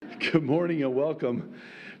Good morning and welcome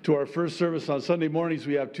to our first service. On Sunday mornings,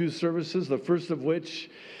 we have two services, the first of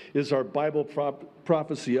which is our Bible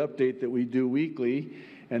prophecy update that we do weekly,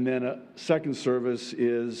 and then a second service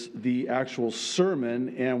is the actual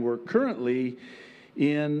sermon, and we're currently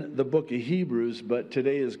in the book of Hebrews, but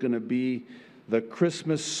today is going to be the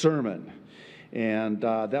Christmas sermon, and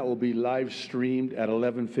that will be live streamed at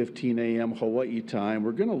 11:15 a.m. Hawaii time.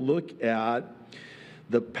 We're going to look at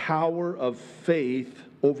the power of faith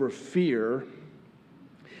over fear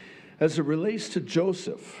as it relates to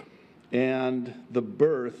Joseph and the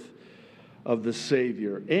birth of the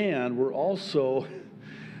Savior. And we're also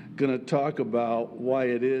going to talk about why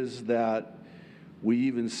it is that we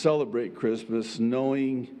even celebrate Christmas,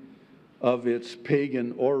 knowing of its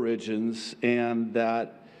pagan origins and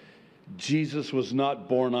that Jesus was not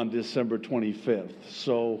born on December 25th.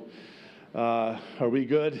 So are we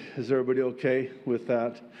good? Is everybody okay with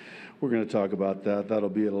that? We're going to talk about that. That'll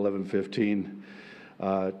be at 11:15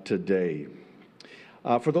 today.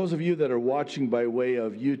 For those of you that are watching by way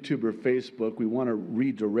of YouTube or Facebook, we want to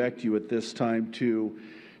redirect you at this time to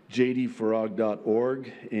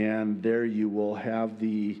jdfarag.org, and there you will have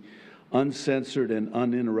the uncensored and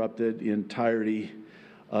uninterrupted entirety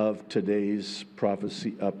of today's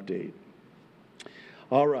prophecy update.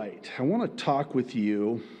 All right, I want to talk with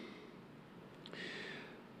you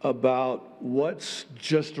about what's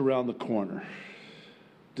just around the corner.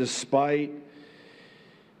 Despite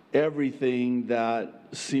everything that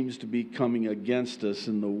seems to be coming against us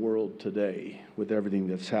in the world today, with everything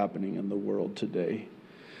that's happening in the world today.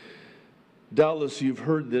 Doubtless you've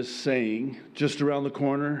heard this saying, just around the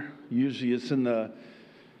corner. Usually it's in the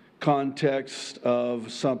context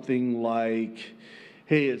of something like,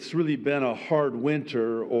 hey, it's really been a hard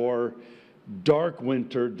winter or dark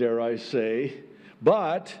winter, dare I say,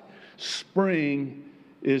 but spring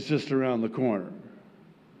is just around the corner.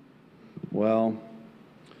 Well,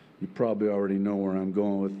 you probably already know where I'm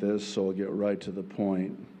going with this, so I'll get right to the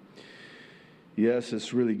point. Yes,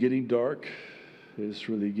 it's really getting dark. It's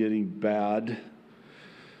really getting bad.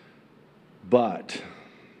 But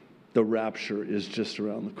the rapture is just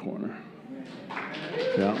around the corner.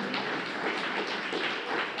 Yeah.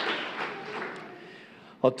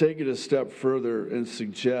 I'll take it a step further and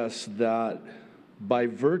suggest that by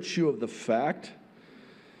virtue of the fact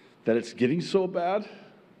that it's getting so bad,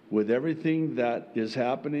 with everything that is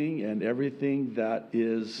happening and everything that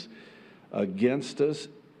is against us,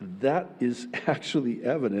 that is actually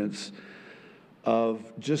evidence of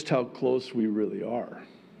just how close we really are.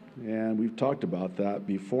 And we've talked about that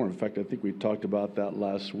before. In fact, I think we talked about that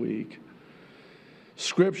last week.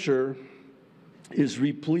 Scripture is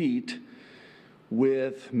replete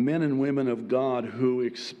with men and women of God who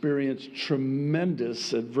experienced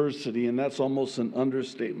tremendous adversity, and that's almost an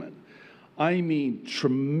understatement. I mean,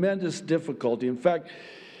 tremendous difficulty. In fact,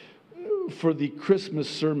 for the Christmas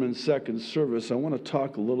sermon second service, I want to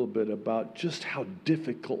talk a little bit about just how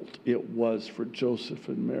difficult it was for Joseph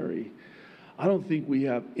and Mary. I don't think we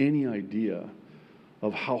have any idea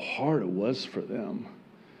of how hard it was for them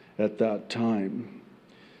at that time.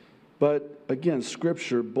 But again,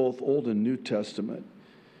 Scripture, both Old and New Testament,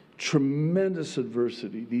 tremendous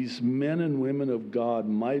adversity. These men and women of God,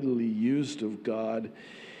 mightily used of God,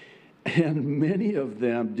 and many of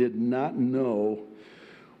them did not know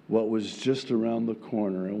what was just around the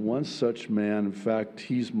corner. And one such man, in fact,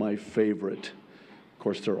 he's my favorite. Of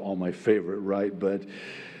course, they're all my favorite, right? But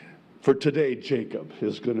for today, Jacob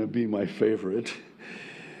is going to be my favorite.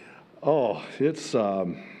 Oh, it's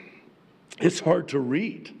hard to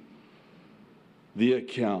read the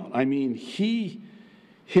account. I mean, he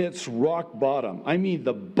hits rock bottom. I mean,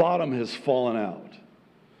 the bottom has fallen out.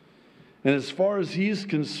 And as far as he's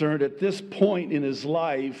concerned, at this point in his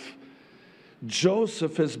life,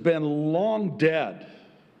 Joseph has been long dead.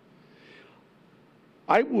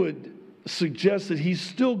 I would suggest that he's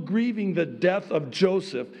still grieving the death of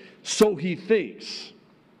Joseph, so he thinks.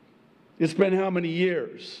 It's been how many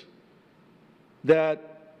years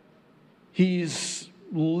that he's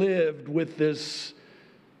lived with this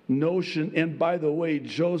notion? And by the way,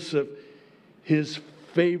 Joseph, his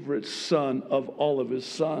favorite son of all of his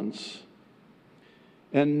sons.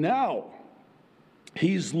 And now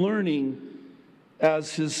he's learning,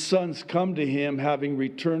 as his sons come to him, having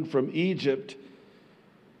returned from Egypt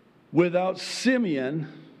without Simeon,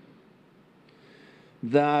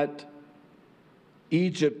 that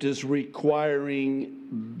Egypt is requiring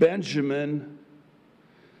Benjamin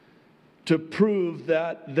to prove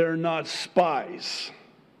that they're not spies.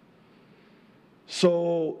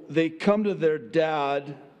 So they come to their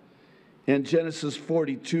dad, and Genesis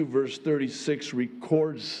 42, verse 36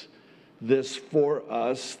 records this for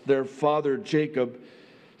us. Their father Jacob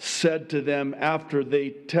said to them after they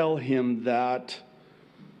tell him that,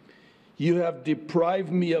 "You have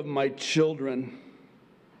deprived me of my children.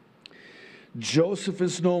 Joseph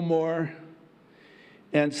is no more,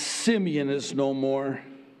 and Simeon is no more.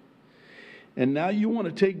 And now you want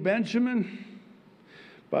to take Benjamin?"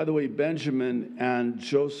 By the way, Benjamin and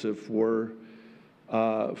Joseph were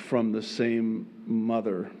from the same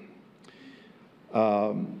mother.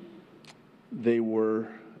 They were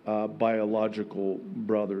biological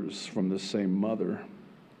brothers from the same mother.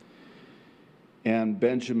 And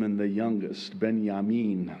Benjamin the youngest,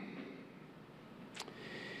 Benjamin.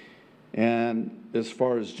 And as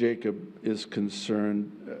far as Jacob is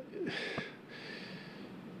concerned,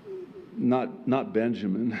 not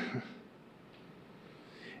Benjamin.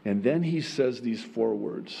 And then he says these 4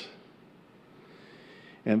 words.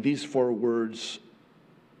 And these 4 words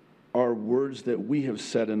are words that we have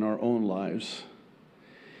said in our own lives.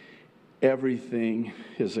 Everything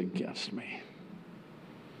is against me.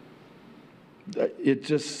 It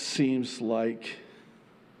just seems like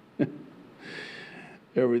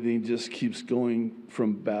everything just keeps going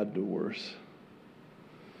from bad to worse.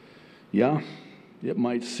 Yeah, it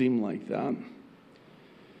might seem like that.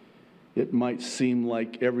 It might seem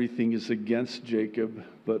like everything is against Jacob,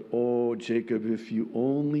 but oh, Jacob, if you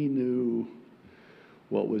only knew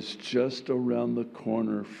what was just around the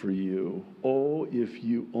corner for you. Oh, if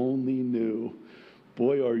you only knew.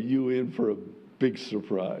 Boy, are you in for a big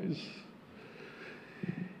surprise.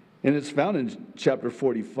 And it's found in chapter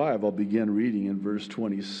 45. I'll begin reading in verse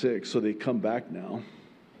 26. So they come back now,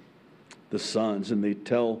 the sons, and they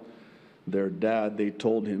tell their dad, they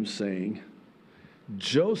told him, saying,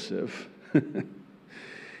 "Joseph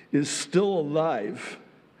is still alive,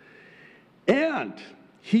 and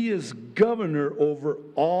he is governor over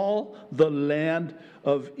all the land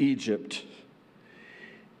of Egypt."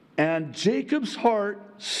 And Jacob's heart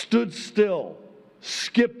stood still,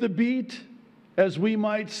 skipped the beat, as we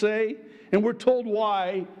might say. And we're told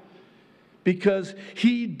why. Because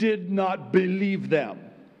he did not believe them.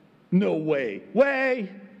 No way.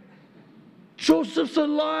 Way. Joseph's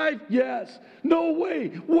alive? Yes. No way.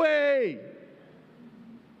 Way.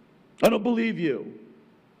 I don't believe you.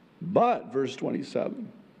 But, verse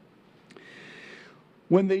 27,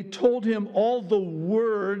 when they told him all the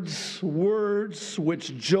words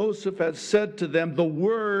which Joseph had said to them, the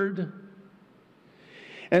word,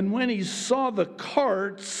 and when he saw the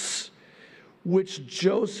carts which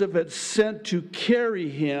Joseph had sent to carry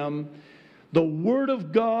him, the word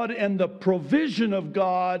of God and the provision of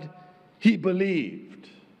God, he believed.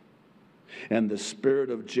 And the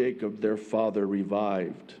spirit of Jacob, their father,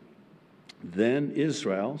 revived. Then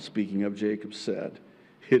Israel, speaking of Jacob, said,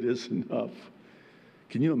 "It is enough."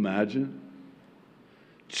 Can you imagine?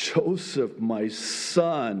 Joseph, my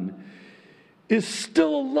son, is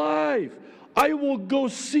still alive. I will go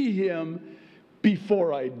see him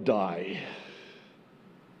before I die.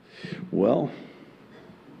 Well,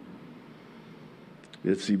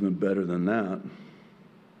 it's even better than that.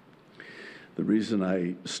 The reason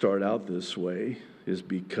I start out this way is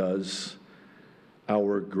because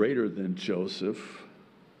our greater than Joseph,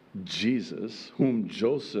 Jesus, whom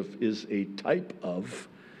Joseph is a type of,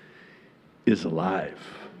 is alive.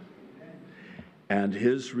 And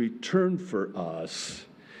his return for us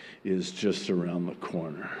is just around the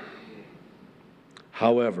corner.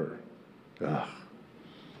 However, does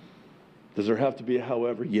there have to be a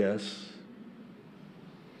however? Yes.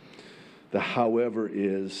 The however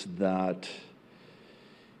is that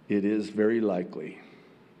it is very likely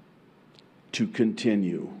to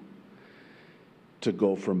continue to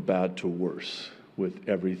go from bad to worse with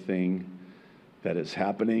everything that is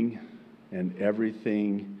happening and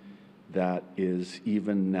everything that is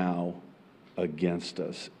even now against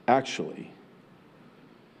us. Actually,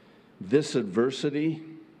 this adversity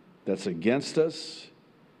that's against us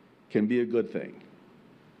can be a good thing,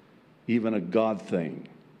 even a God thing.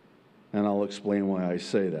 And I'll explain why I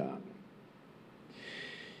say that.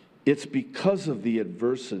 It's because of the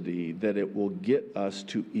adversity that it will get us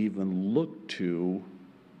to even look to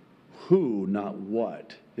who, not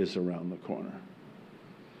what, is around the corner.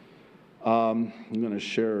 I'm going to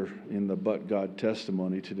share in the But God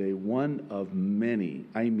testimony today one of many,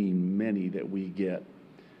 I mean many, that we get.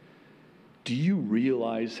 Do you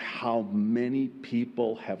realize how many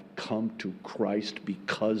people have come to Christ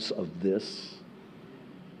because of this?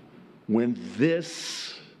 When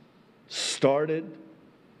this started,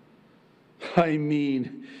 I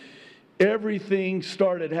mean, everything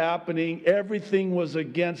started happening. Everything was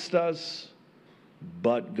against us,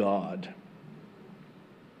 but God.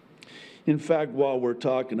 In fact, while we're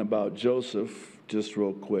talking about Joseph, just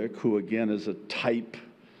real quick, who again is a type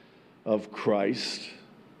of Christ,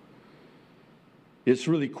 it's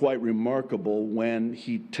really quite remarkable when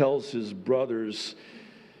he tells his brothers,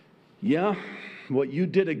 yeah, what you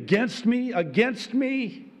did against me,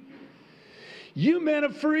 you meant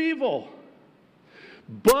it for evil.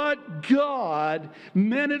 But God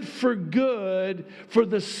meant it for good, for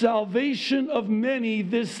the salvation of many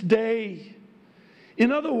this day.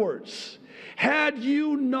 In other words, had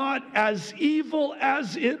you not, as evil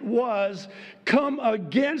as it was, come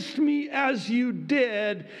against me as you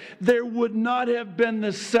did, there would not have been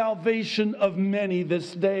the salvation of many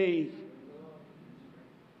this day.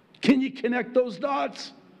 Can you connect those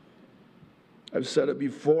dots? I've said it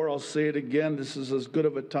before, I'll say it again. This is as good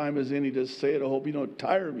of a time as any to say it. I hope you don't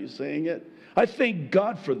tire of me saying it. I thank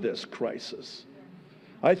God for this crisis.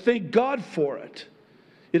 I thank God for it.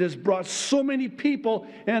 It has brought so many people,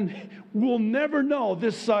 and we'll never know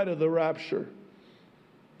this side of the rapture.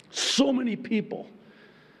 So many people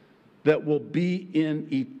that will be in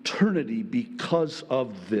eternity because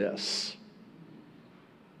of this.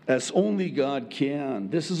 As only God can.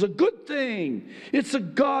 This is a good thing. It's a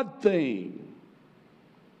God thing.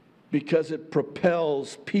 Because it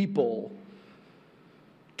propels people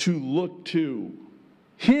to look to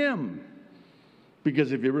Him.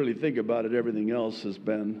 Because if you really think about it, everything else has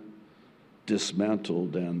been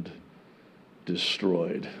dismantled and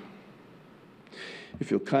destroyed. If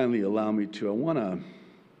you'll kindly allow me to, I want to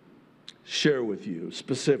share with you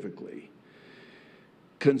specifically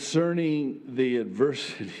concerning the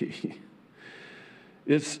adversity.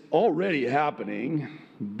 It's already happening,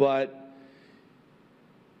 but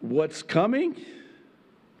what's coming?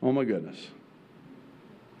 Oh my goodness.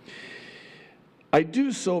 I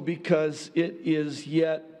do so because it is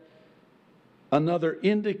yet another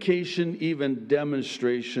indication, even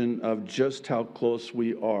demonstration of just how close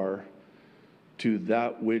we are to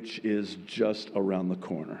that which is just around the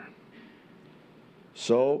corner.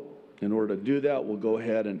 So, in order to do that, we'll go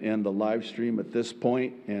ahead and end the live stream at this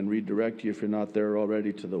point and redirect you, if you're not there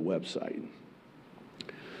already, to the website.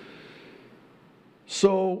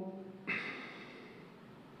 So,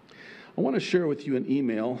 I want to share with you an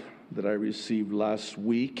email that I received last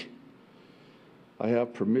week. I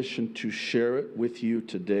have permission to share it with you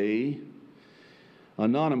today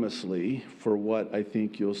anonymously for what I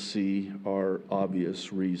think you'll see are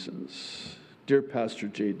obvious reasons. Dear Pastor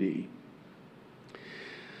J.D.,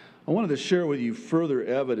 I wanted to share with you further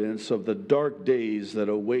evidence of the dark days that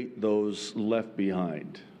await those left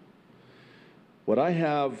behind. What I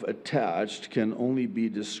have attached can only be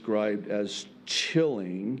described as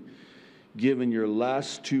chilling, given your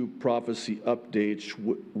last two prophecy updates,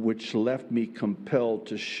 which left me compelled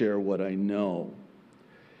to share what I know.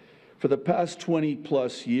 For the past 20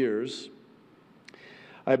 plus years,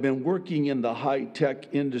 I've been working in the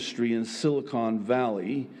high-tech industry in Silicon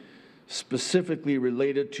Valley, specifically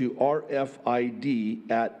related to RFID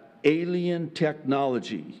at Alien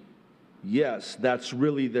Technology. Yes, that's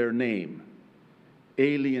really their name.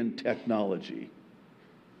 Alien Technology.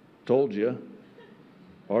 Told you.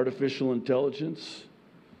 Artificial intelligence.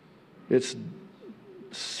 It's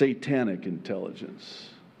satanic intelligence.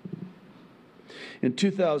 In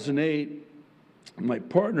 2008, my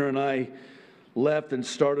partner and I left and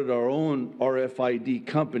started our own RFID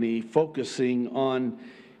company focusing on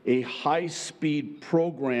a high-speed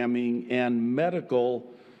programming and medical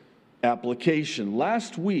application.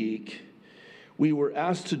 Last week, we were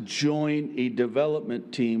asked to join a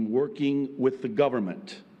development team working with the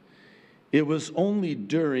government. It was only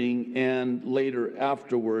during and later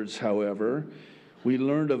afterwards, however, we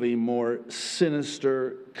learned of a more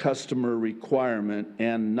sinister customer requirement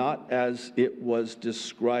and not as it was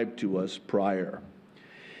described to us prior.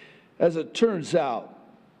 As it turns out,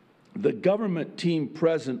 the government team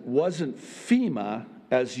present wasn't FEMA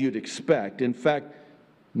as you'd expect. In fact,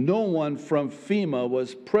 no one from FEMA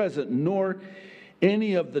was present, nor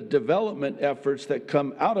any of the development efforts that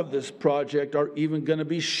come out of this project are even going to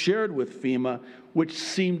be shared with FEMA, which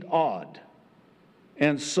seemed odd.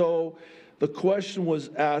 And so the question was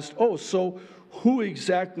asked, so who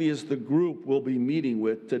exactly is the group we'll be meeting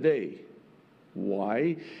with today?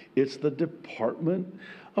 Why? It's the Department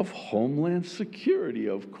of Homeland Security,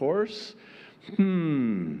 of course.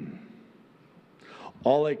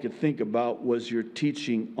 All I could think about was your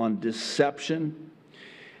teaching on deception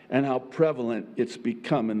and how prevalent it's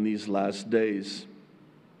become in these last days.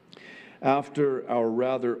 After our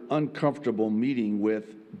rather uncomfortable meeting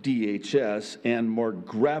with DHS and more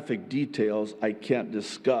graphic details I can't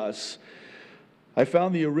discuss, I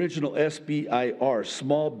found the original SBIR,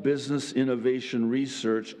 Small Business Innovation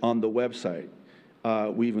Research, on the website.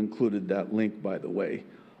 We've included that link, by the way,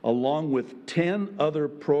 along with 10 other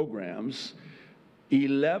programs,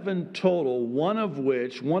 11 total, one of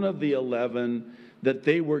the 11 that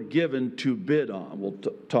they were given to bid on. We'll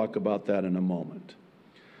talk about that in a moment.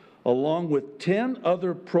 Along with 10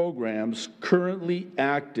 other programs currently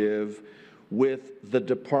active with the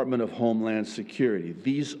Department of Homeland Security.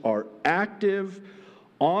 These are active,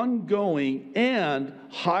 ongoing, and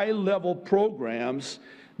high-level programs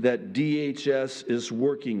that DHS is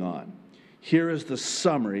working on. Here is the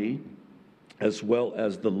summary, as well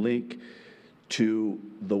as the link to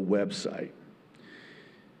the website.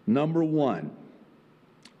 Number 1,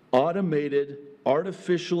 automated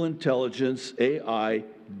artificial intelligence, AI,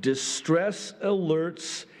 distress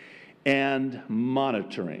alerts and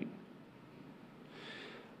monitoring.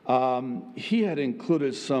 He had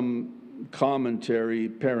included some commentary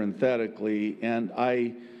parenthetically, and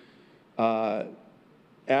I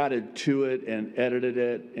added to it and edited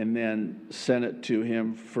it and then sent it to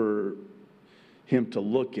him for him to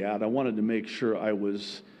look at. I wanted to make sure I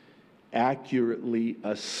was accurately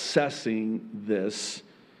assessing this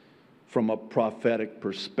from a prophetic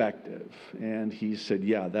perspective. And he said,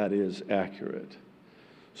 yeah, that is accurate.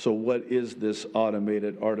 So what is this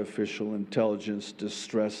automated artificial intelligence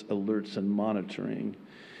distress alerts and monitoring?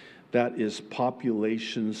 That is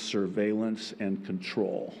population surveillance and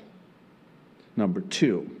control. Number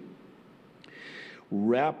 2,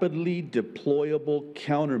 rapidly deployable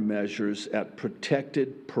countermeasures at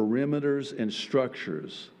protected perimeters and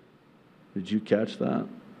structures. Did you catch that?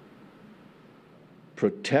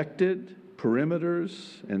 Protected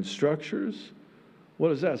perimeters and structures? What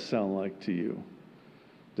does that sound like to you?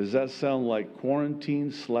 Does that sound like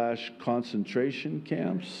quarantine/concentration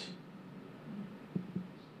camps?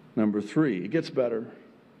 Number 3, it gets better.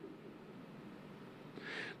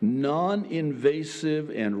 Non-invasive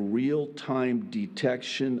and real-time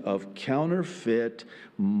detection of counterfeit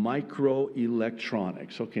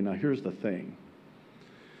microelectronics. Okay, now here's the thing.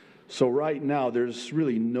 So right now, there's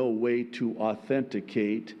really no way to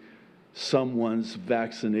authenticate someone's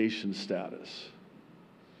vaccination status.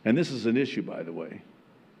 And this is an issue, by the way.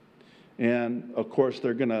 And of course,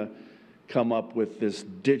 they're going to come up with this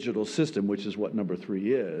digital system, which is what number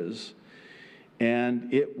 3 is.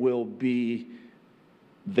 And it will be,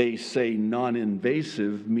 they say,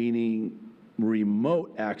 non-invasive, meaning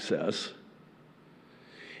remote access,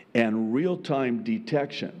 and real-time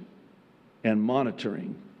detection and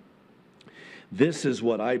monitoring. This is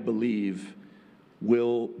what I believe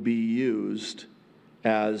will be used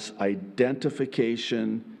as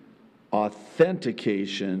identification,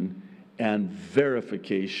 authentication, and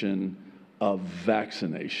verification of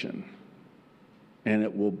vaccination. And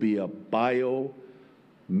it will be a biometric,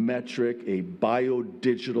 a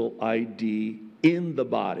biodigital ID in the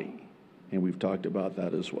body. And we've talked about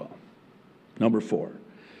that as well. Number 4,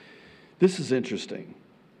 this is interesting.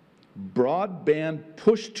 Broadband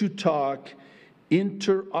push-to-talk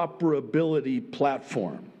interoperability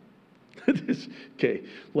platform. Okay,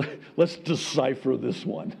 let's decipher this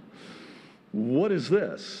one. What is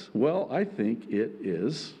this? Well, I think it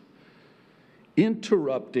is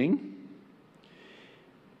interrupting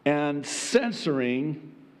and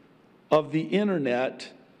censoring of the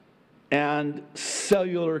internet and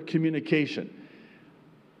cellular communication.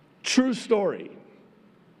 True story.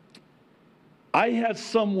 I had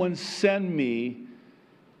someone send me,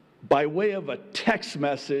 by way of a text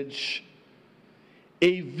message,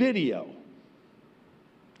 a video.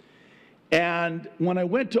 And when I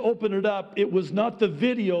went to open it up, it was not the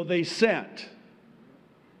video they sent.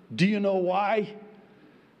 Do you know why?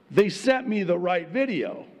 They sent me the right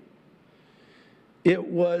video. It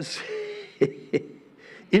was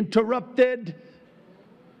interrupted,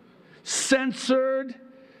 censored,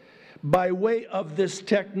 by way of this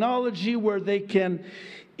technology where they can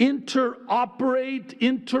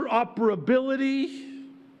interoperability,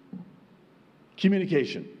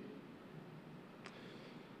 communication.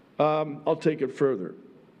 I'll take it further.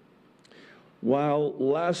 While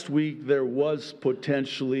last week there was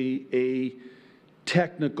potentially a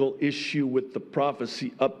technical issue with the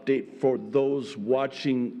prophecy update for those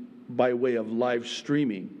watching by way of live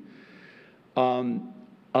streaming, a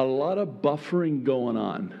lot of buffering going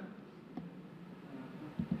on.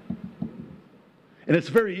 And it's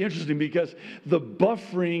very interesting because the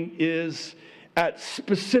buffering is at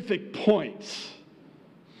specific points.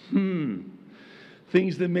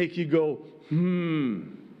 Things that make you go,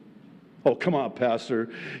 Oh, come on, Pastor.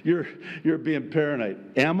 You're being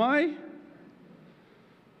paranoid. Am I?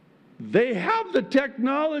 They have the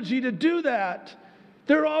technology to do that.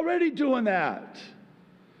 They're already doing that.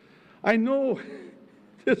 I know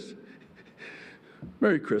this.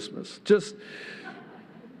 Merry Christmas. Just,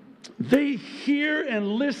 they hear and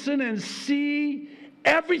listen and see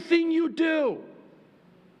everything you do.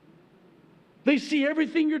 They see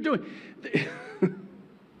everything you're doing.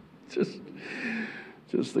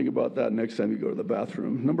 Just think about that next time you go to the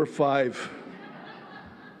bathroom. Number 5,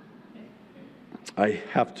 I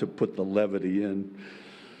have to put the levity in.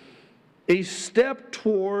 A step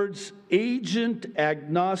towards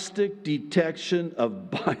agent-agnostic detection of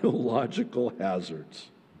biological hazards.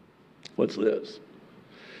 What's this?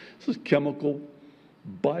 This is chemical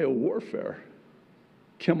biowarfare.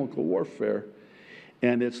 Chemical warfare.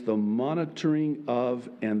 And it's the monitoring of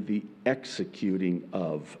and the executing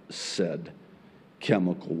of said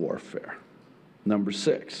chemical warfare. Number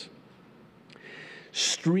 6.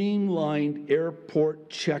 Streamlined airport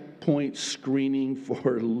checkpoint screening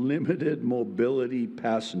for limited mobility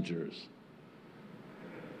passengers.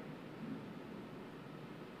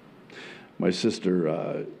 My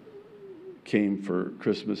sister came for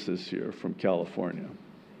Christmas this year from California.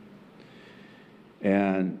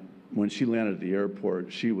 And when she landed at the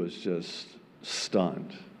airport, she was just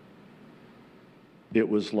stunned. It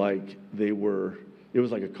was like it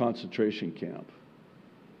was like a concentration camp.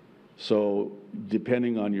 So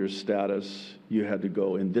depending on your status, you had to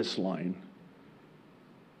go in this line.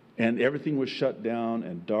 And everything was shut down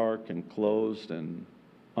and dark and closed, and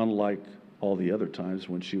unlike all the other times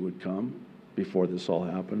when she would come before this all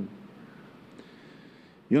happened.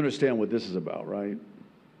 You understand what this is about, right?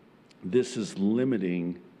 This is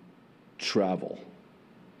limiting travel,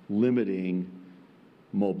 limiting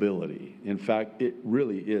mobility. In fact, it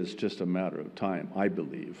really is just a matter of time, I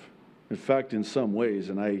believe. In fact, in some ways,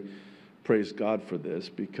 and I praise God for this,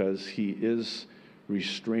 because He is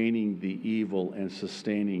restraining the evil and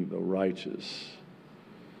sustaining the righteous.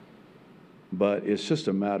 But it's just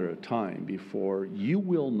a matter of time before you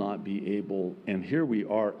will not be able, and here we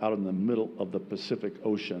are out in the middle of the Pacific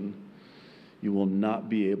Ocean, you will not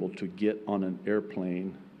be able to get on an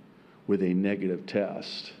airplane with a negative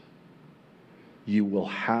test. You will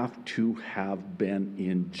have to have been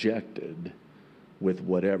injected with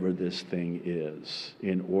whatever this thing is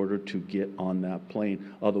in order to get on that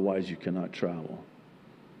plane. Otherwise, you cannot travel.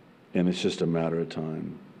 And it's just a matter of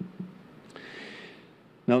time.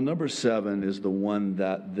 Now, number 7 is the one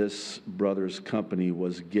that this brother's company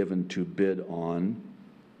was given to bid on.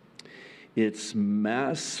 It's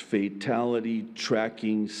Mass Fatality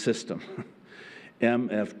Tracking System,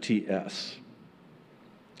 MFTS.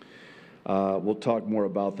 We'll talk more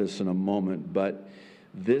about this in a moment, but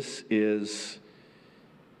this is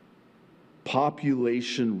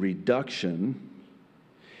population reduction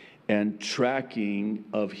and tracking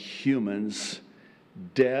of humans,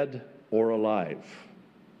 dead or alive.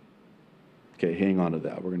 Okay, hang on to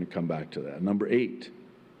that. We're going to come back to that. Number 8.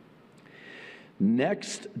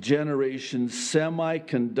 Next generation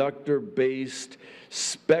semiconductor-based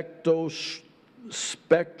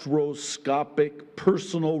spectroscopic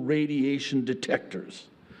personal radiation detectors.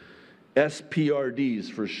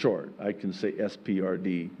 SPRDs for short. I can say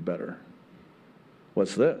SPRD better.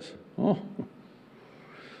 What's this? Oh,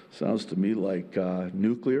 sounds to me like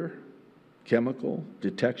nuclear, chemical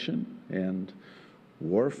detection, and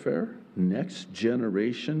warfare. Next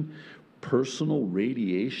generation personal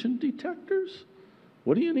radiation detectors?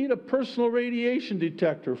 What do you need a personal radiation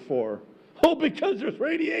detector for? Oh, because there's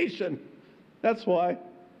radiation. That's why.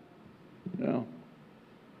 Yeah.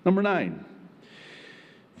 Number 9.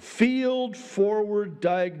 Field forward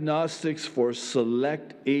diagnostics for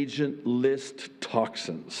select agent list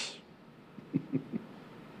toxins.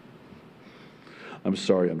 I'm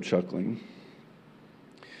sorry, I'm chuckling.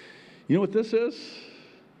 You know what this is?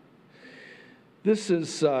 This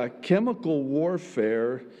is chemical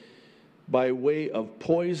warfare by way of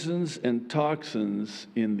poisons and toxins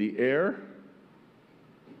in the air,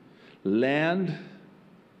 land,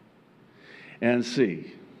 and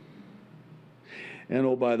sea. And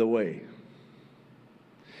oh, by the way,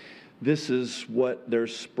 this is what they're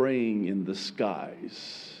spraying in the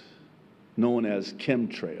skies, known as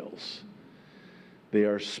chemtrails. They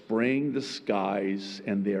are spraying the skies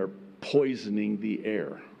and they are poisoning the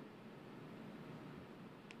air.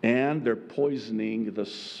 And they're poisoning the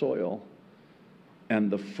soil and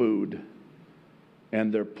the food,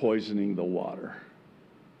 and they're poisoning the water.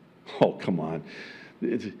 Oh, come on.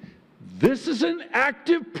 This is an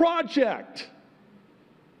active project.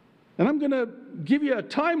 And I'm going to give you a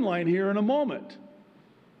timeline here in a moment.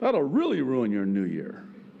 That'll really ruin your new year.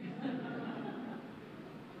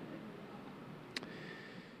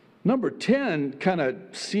 Number 10 kind of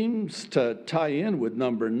seems to tie in with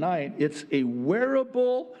number 9. It's a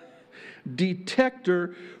wearable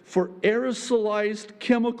detector for aerosolized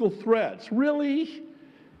chemical threats. Really?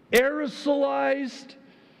 Aerosolized?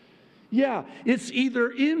 Yeah, it's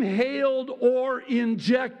either inhaled or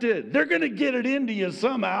injected. They're going to get it into you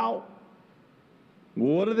somehow.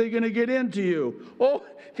 What are they going to get into you? Oh,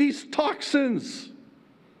 these toxins,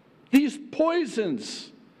 these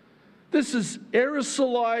poisons. This is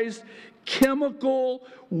aerosolized chemical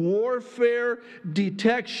warfare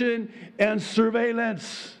detection and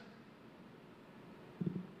surveillance.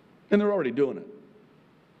 And they're already doing it.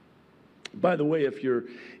 By the way, if you're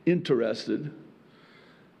interested,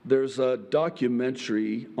 there's a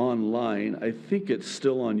documentary online. I think it's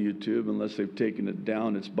still on YouTube, unless they've taken it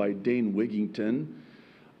down. It's by Dane Wigington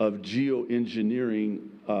of geoengineering,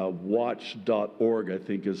 watch.org, I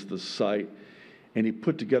think is the site. And he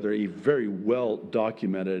put together a very well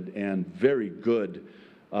documented and very good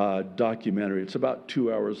documentary. It's about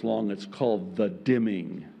 2 hours long. It's called The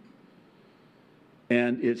Dimming.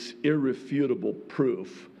 And it's irrefutable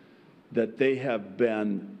proof that they have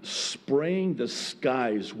been spraying the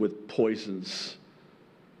skies with poisons,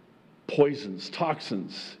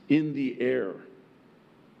 toxins in the air.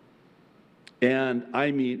 And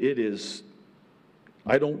I mean,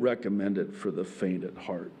 I don't recommend it for the faint at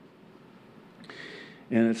heart.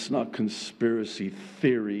 And it's not conspiracy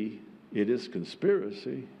theory, it is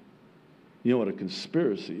conspiracy. You know what a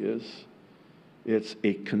conspiracy is? It's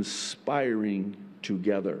a conspiring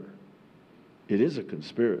together. It is a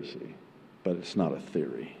conspiracy, but it's not a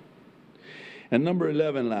theory. And number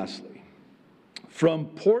 11, lastly, from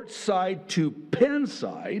port side to pen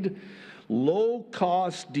side,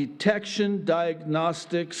 low-cost detection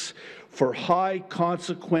diagnostics for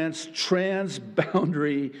high-consequence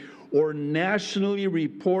transboundary or nationally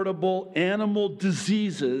reportable animal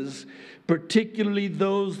diseases, particularly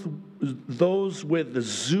those with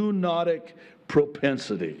zoonotic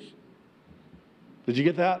propensity. Did you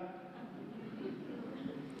get that?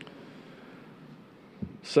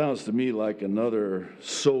 Sounds to me like another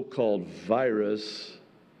so-called virus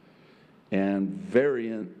and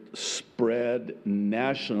variant spread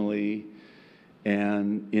nationally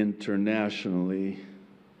and internationally,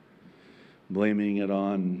 blaming it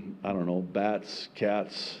on, I don't know, bats,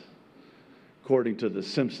 cats. According to the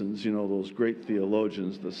Simpsons, you know, those great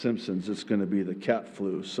theologians, the Simpsons, it's going to be the cat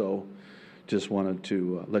flu. So just wanted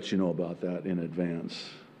to let you know about that in advance.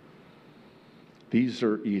 These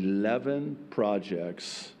are 11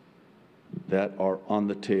 projects that are on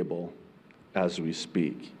the table as we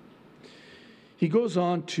speak. He goes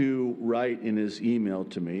on to write in his email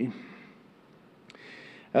to me,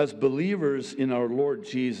 as believers in our Lord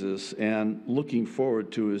Jesus and looking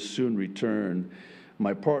forward to his soon return,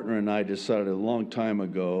 my partner and I decided a long time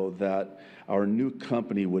ago that our new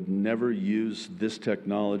company would never use this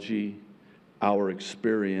technology, our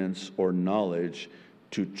experience, or knowledge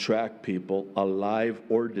to track people alive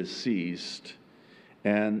or deceased.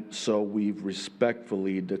 And so we've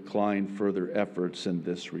respectfully declined further efforts in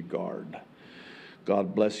this regard.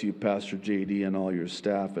 God bless you, Pastor J.D., and all your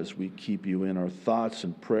staff as we keep you in our thoughts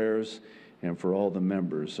and prayers, and for all the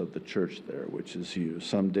members of the church there, which is you.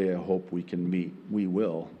 Someday I hope we can meet. We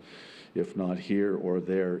will, if not here or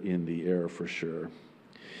there in the air for sure.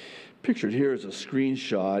 Pictured here is a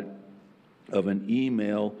screenshot of an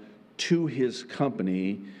email to his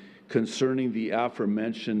company concerning the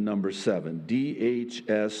aforementioned number 7,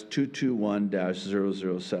 DHS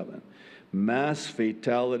 221-007. Mass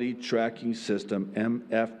Fatality Tracking System,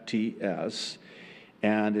 MFTS,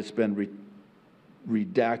 and it's been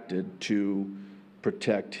redacted to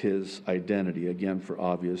protect his identity, again, for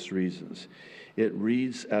obvious reasons. It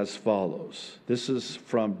reads as follows. This is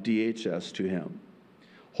from DHS to him.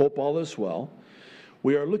 Hope all is well.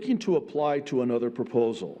 We are looking to apply to another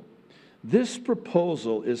proposal. This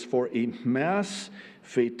proposal is for a mass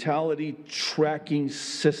fatality tracking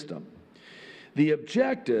system. The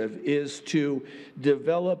objective is to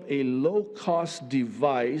develop a low-cost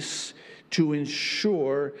device to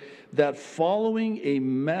ensure that following a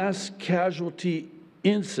mass casualty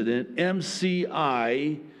incident,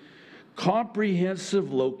 MCI,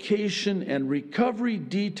 comprehensive location and recovery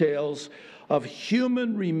details of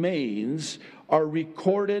human remains are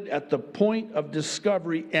recorded at the point of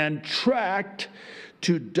discovery and tracked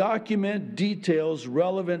to document details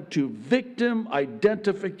relevant to victim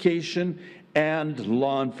identification and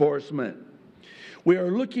law enforcement. We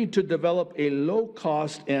are looking to develop a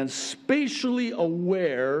low-cost and spatially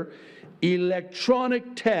aware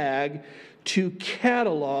electronic tag to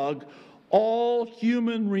catalog all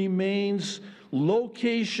human remains,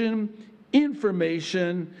 location,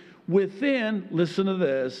 information within, listen to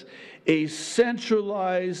this, a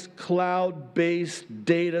centralized cloud-based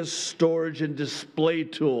data storage and display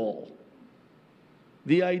tool.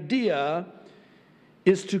 The idea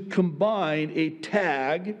is to combine a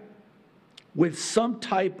tag with some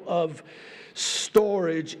type of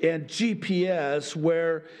storage and GPS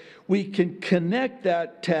where we can connect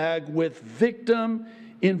that tag with victim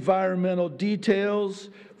environmental details,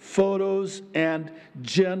 photos, and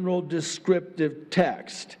general descriptive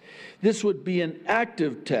text. This would be an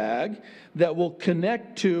active tag that will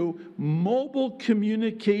connect to mobile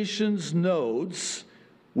communications nodes,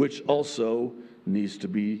 which also needs to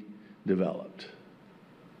be developed.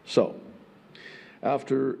 So,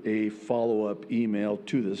 after a follow-up email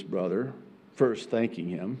to this brother, first thanking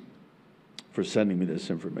him for sending me this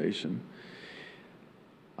information,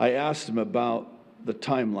 I asked him about the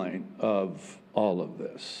timeline of all of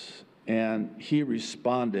this, and he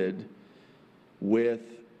responded with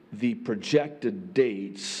the projected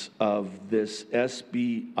dates of this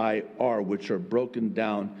SBIR, which are broken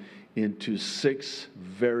down into 6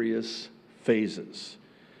 various phases.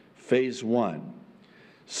 Phase 1,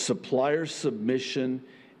 supplier submission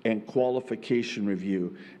and qualification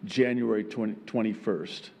review, January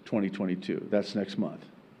 21st, 2022. That's next month,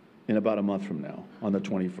 in about a month from now, on the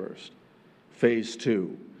 21st. Phase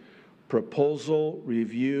 2, proposal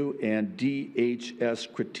review and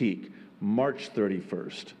DHS critique, March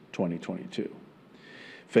 31st, 2022.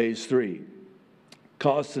 Phase 3,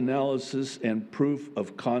 cost analysis and proof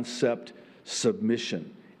of concept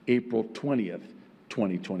submission, April 20th,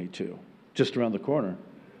 2022, just around the corner.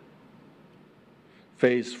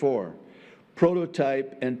 Phase 4,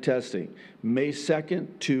 prototype and testing, May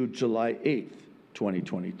 2nd to July 8th,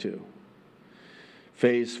 2022.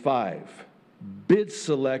 Phase 5, bid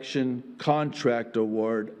selection contract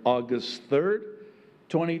award, August 3rd,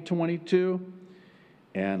 2022.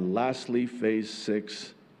 And lastly, Phase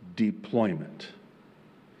 6, deployment,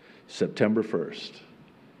 September 1st,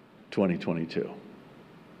 2022.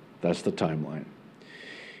 That's the timeline.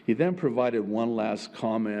 He then provided one last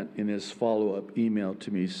comment in his follow-up email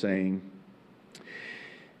to me saying,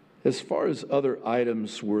 as far as other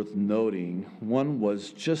items worth noting, one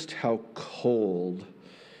was just how cold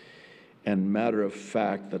and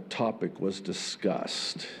matter-of-fact the topic was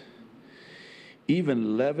discussed.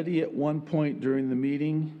 Even levity at one point during the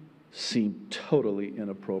meeting seemed totally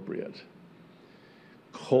inappropriate.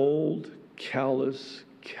 Cold, callous,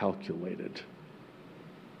 calculated.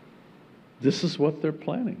 This is what they're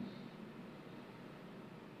planning.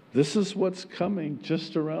 This is what's coming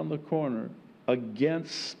just around the corner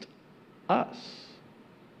against us.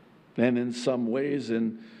 And in some ways,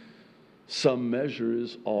 in some measure,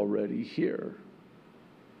 is already here,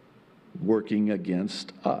 working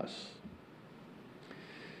against us.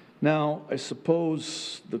 Now, I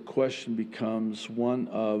suppose the question becomes one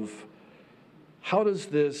of, how does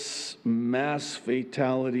this mass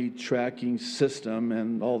fatality tracking system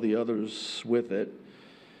and all the others with it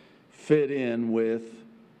fit in with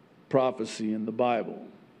prophecy in the Bible?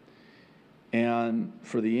 And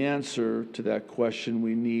for the answer to that question,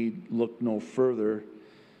 we need look no further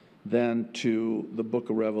than to the book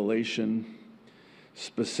of Revelation,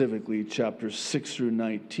 specifically chapters 6 through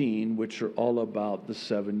 19, which are all about the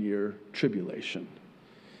 7-year tribulation.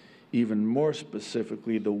 Even more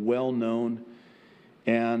specifically, the well-known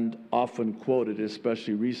and often quoted,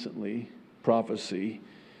 especially recently, prophecy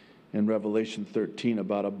in Revelation 13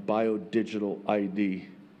 about a biodigital ID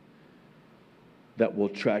that will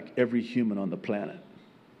track every human on the planet.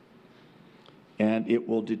 And it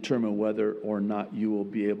will determine whether or not you will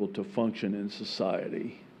be able to function in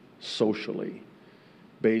society, socially,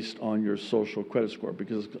 based on your social credit score,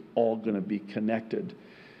 because it's all going to be connected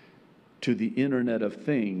to the Internet of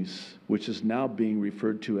Things, which is now being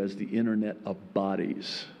referred to as the Internet of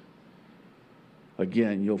Bodies.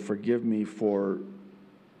 Again, you'll forgive me for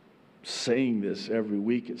saying this every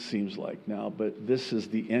week, it seems like now, but this is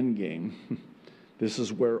the end game. This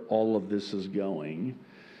is where all of this is going.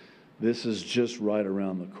 This is just right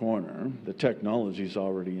around the corner. The technology is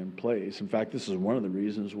already in place. In fact, this is one of the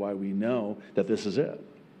reasons why we know that this is it,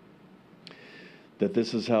 that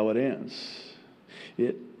this is how it ends.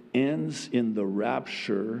 It ends in the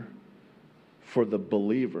rapture for the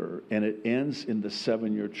believer, and it ends in the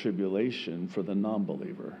 7-year tribulation for the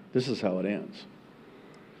non-believer. This is how it ends.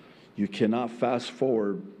 You cannot fast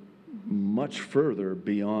forward much further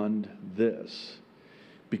beyond this,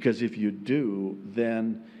 because if you do,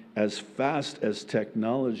 then as fast as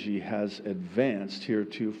technology has advanced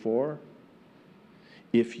heretofore,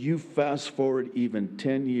 if you fast forward even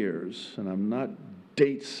 10 years, and I'm not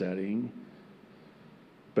date setting,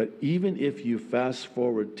 But even if you fast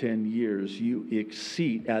forward 10 years, you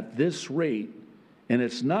exceed at this rate, and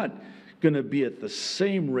it's not going to be at the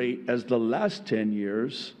same rate as the last 10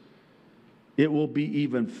 years, it will be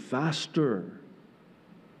even faster.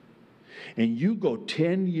 And you go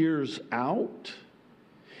 10 years out,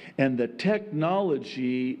 and the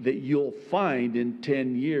technology that you'll find in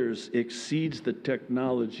 10 years exceeds the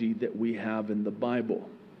technology that we have in the Bible.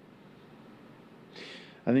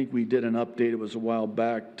 I think we did an update, it was a while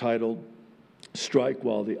back, titled, Strike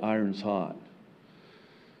While the Iron's Hot.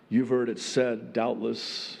 You've heard it said,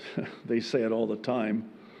 doubtless, they say it all the time,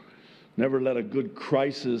 never let a good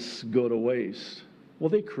crisis go to waste. Well,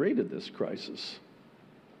 they created this crisis.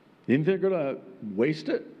 You think they're going to waste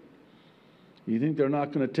it? You think they're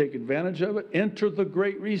not going to take advantage of it? Enter the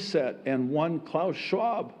Great Reset and one Klaus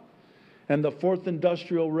Schwab and the Fourth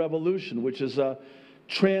Industrial Revolution, which is a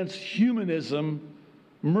transhumanism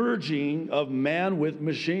merging of man with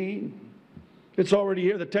machine. It's already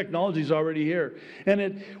here. The technology's already here. And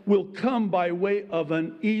it will come by way of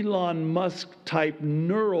an Elon Musk type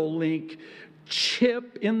Neuralink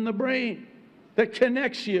chip in the brain that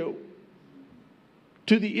connects you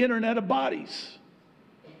to the Internet of Bodies.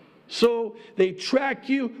 So they track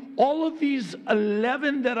you. All of these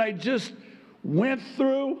 11 that I just went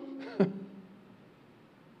through,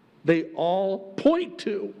 they all point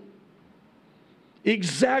to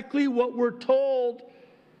exactly what we're told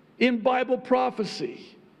in Bible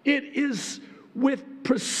prophecy. It is with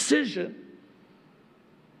precision,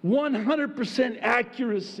 100%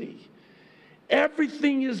 accuracy.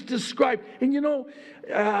 Everything is described. And you know,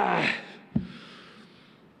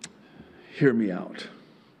 hear me out.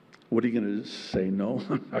 What are you going to say? No,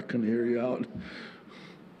 I'm not going to hear you out.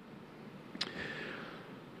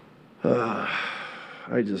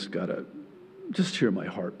 I just got to, just hear my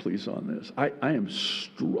heart, please, on this. I am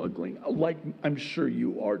struggling, like I'm sure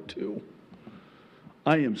you are too.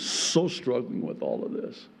 I am so struggling with all of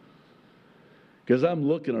this. Because I'm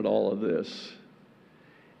looking at all of this,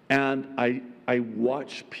 and I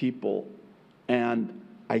watch people, and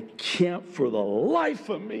I can't for the life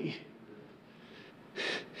of me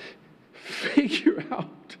figure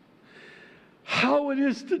out how it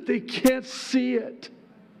is that they can't see it.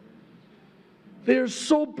 They're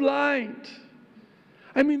so blind.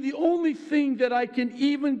 I mean, the only thing that I can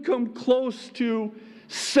even come close to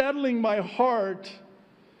settling my heart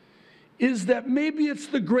is that maybe it's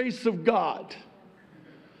the grace of God.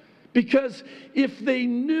 Because if they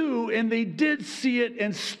knew and they did see it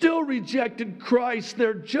and still rejected Christ,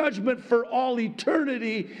 their judgment for all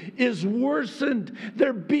eternity is worsened.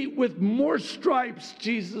 They're beat with more stripes,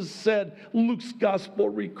 Jesus said, Luke's gospel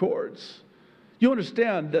records. You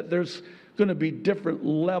understand that there's going to be different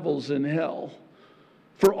levels in hell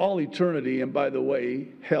for all eternity. And by the way,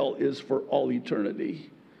 hell is for all eternity.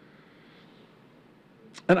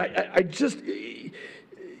 And I just...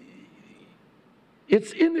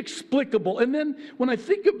 it's inexplicable. And then when I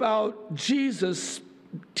think about Jesus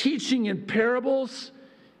teaching in parables,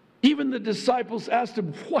 even the disciples asked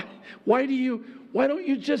him, why do you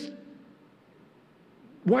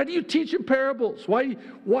teach in parables? Why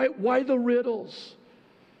the riddles?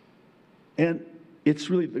 And it's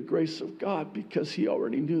really the grace of God, because he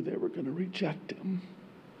already knew they were going to reject him.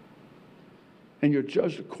 And you're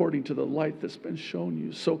judged according to the light that's been shown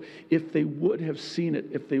you. So if they would have seen it,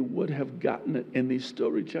 if they would have gotten it, and they still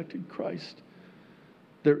rejected Christ,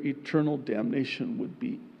 their eternal damnation would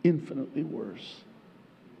be infinitely worse.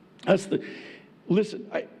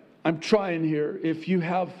 Listen, I'm trying here. If you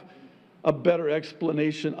have a better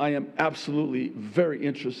explanation, I am absolutely very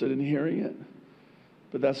interested in hearing it.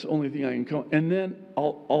 But that's the only thing I can come. And then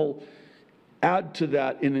I'll add to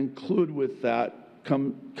that and include with that,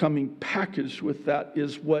 coming packaged with that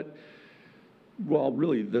is what, well,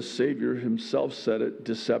 really the Savior himself said it,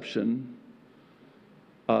 deception.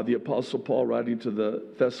 The Apostle Paul, writing to the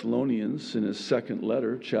Thessalonians in his second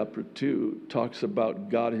letter, chapter 2, talks about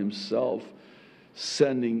God himself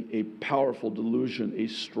sending a powerful delusion, a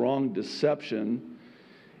strong deception.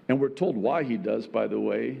 And we're told why he does, by the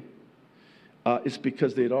way. It's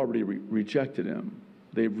because they had already rejected him.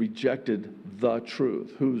 They rejected the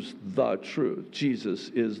truth. Who's the truth? Jesus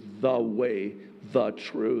is the way, the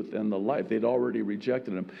truth, and the life. They'd already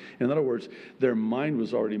rejected him. In other words, their mind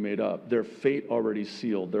was already made up. Their fate already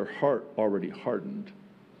sealed. Their heart already hardened.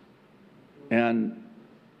 And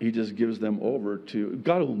he just gives them over to...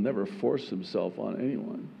 God will never force himself on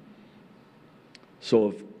anyone. So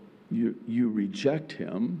if you reject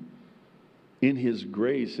him, in his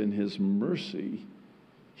grace, in his mercy,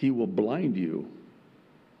 he will blind you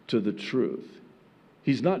to the truth.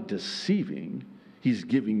 He's not deceiving. He's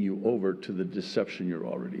giving you over to the deception you're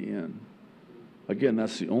already in. Again,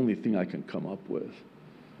 that's the only thing I can come up with.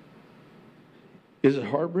 Is it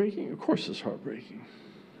heartbreaking? Of course it's heartbreaking.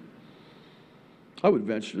 I would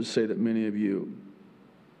venture to say that many of you,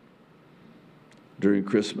 during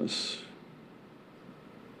Christmas,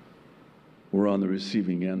 were on the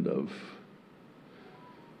receiving end of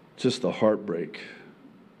just the heartbreak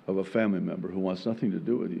of a family member who wants nothing to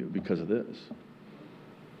do with you because of this.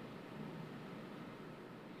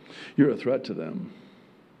 You're a threat to them.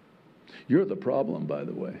 You're the problem, by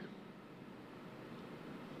the way.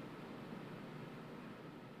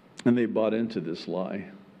 And they bought into this lie.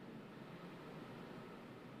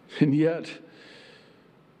 And yet,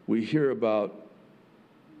 we hear about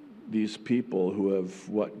these people who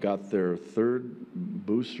have, got their third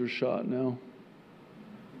booster shot now?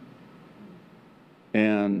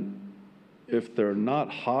 And if they're not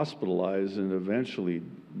hospitalized and eventually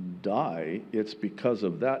die, it's because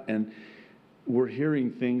of that. And we're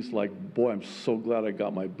hearing things like, boy, I'm so glad I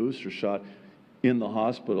got my booster shot in the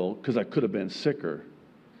hospital because I could have been sicker.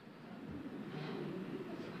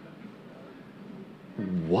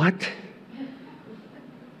 What?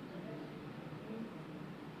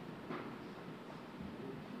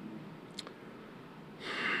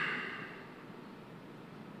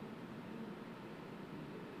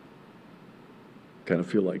 Kind of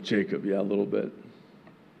feel like Jacob, yeah, a little bit.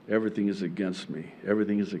 Everything is against me.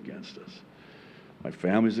 Everything is against us. My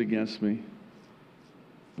family's against me.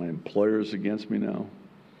 My employer is against me now.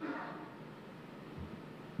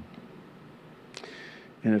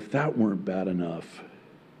 And if that weren't bad enough,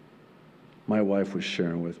 my wife was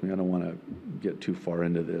sharing with me, I don't want to get too far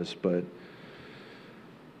into this, but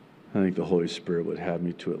I think the Holy Spirit would have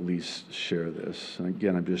me to at least share this. And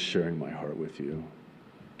again, I'm just sharing my heart with you.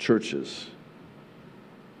 Churches.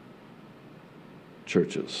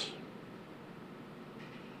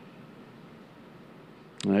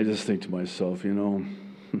 And I just think to myself, they're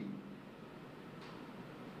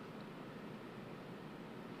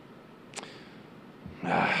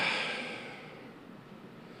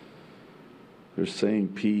saying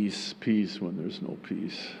peace, peace when there's no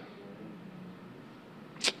peace.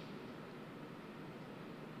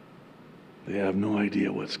 They have no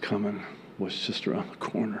idea what's coming, what's just around the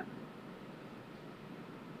corner.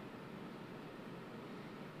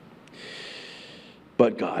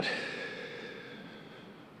 But God.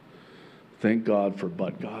 Thank God for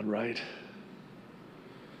but God, right?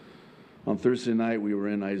 On Thursday night, we were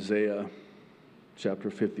in Isaiah chapter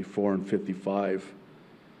 54 and 55.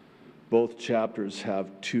 Both chapters have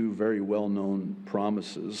two very well-known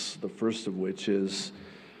promises, the first of which is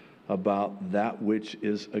about that which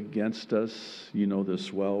is against us. You know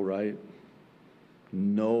this well, right?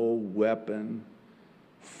 No weapon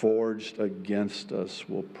forged against us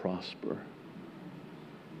will prosper.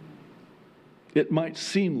 It might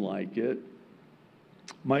seem like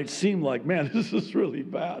man, this is really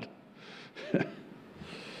bad.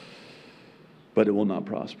 But it will not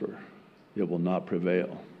prosper. It will not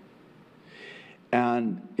prevail.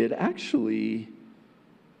 And it actually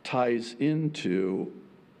ties into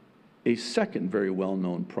a second very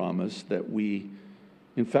well-known promise that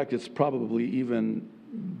in fact, it's probably even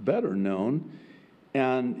better known,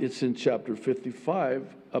 and it's in chapter 55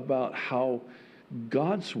 about how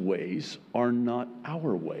God's ways are not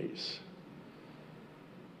our ways.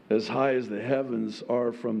 As high as the heavens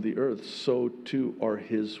are from the earth, so too are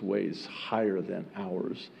his ways higher than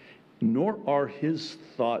ours. Nor are his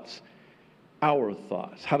thoughts our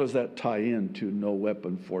thoughts. How does that tie into no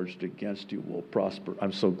weapon forged against you will prosper?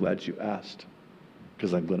 I'm so glad you asked,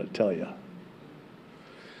 because I'm going to tell you.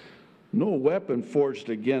 No weapon forged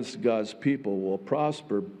against God's people will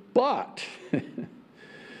prosper, but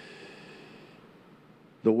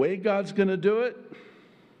the way God's going to do it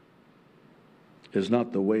is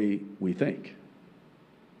not the way we think.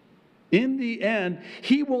 In the end,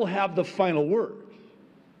 he will have the final word.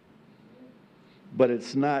 But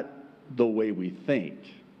it's not the way we think.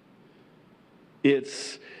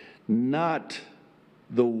 It's not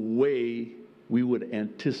the way we would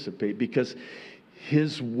anticipate, because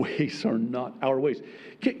his ways are not our ways.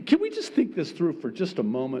 Can we just think this through for just a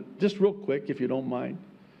moment? Just real quick, if you don't mind.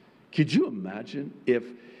 Could you imagine if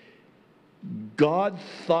God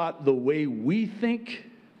thought the way we think?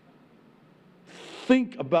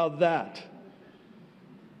 Think about that.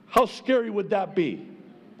 How scary would that be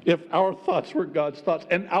if our thoughts were God's thoughts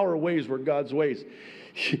and our ways were God's ways?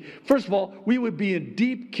 First of all, we would be in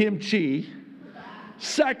deep kimchi.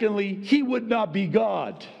 Secondly, he would not be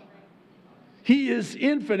God. He is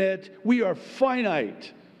infinite. We are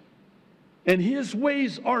finite. And his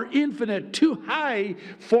ways are infinite, too high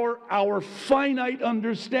for our finite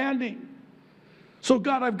understanding. So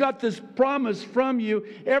God, I've got this promise from you.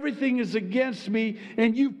 Everything is against me,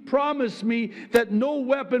 and you promised me that no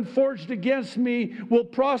weapon forged against me will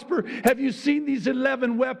prosper. Have you seen these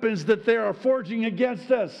 11 weapons that they are forging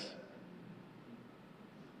against us?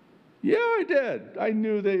 Yeah, I did. I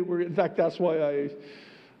knew they were. In fact, that's why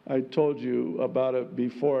I told you about it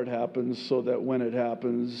before it happens, so that when it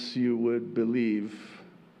happens, you would believe.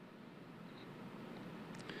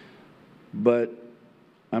 But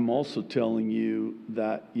I'm also telling you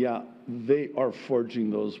that, yeah, they are forging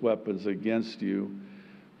those weapons against you,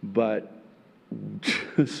 but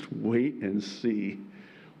just wait and see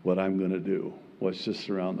what I'm going to do, what's just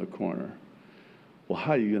around the corner. Well,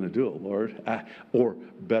 how are you going to do it, Lord? Or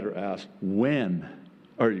better ask, when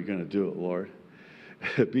are you going to do it, Lord?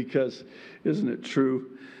 Because isn't it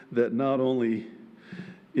true that not only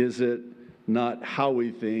is it not how we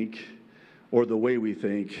think or the way we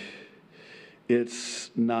think, it's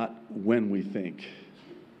not when we think.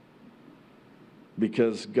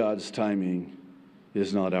 Because God's timing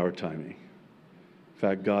is not our timing. In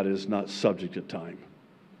fact, God is not subject to time.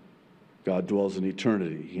 God dwells in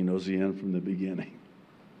eternity. He knows the end from the beginning.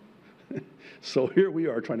 So here we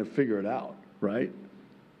are trying to figure it out, right?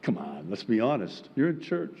 Come on, let's be honest. You're in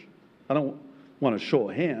church. I don't want to show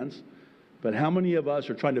hands, but how many of us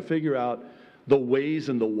are trying to figure out the ways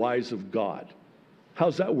and the whys of God?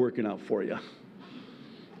 How's that working out for you?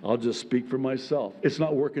 I'll just speak for myself. It's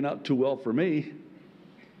not working out too well for me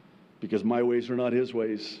because my ways are not his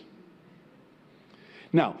ways.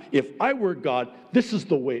 Now, if I were God, this is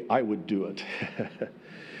the way I would do it.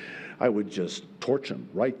 I would just torch him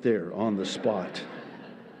right there on the spot,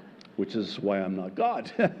 which is why I'm not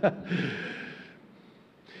God.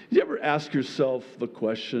 You ever ask yourself the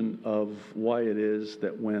question of why it is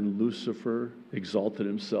that when Lucifer exalted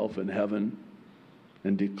himself in heaven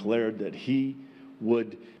and declared that he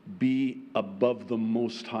would be above the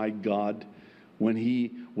Most High God, when he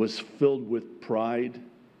was filled with pride,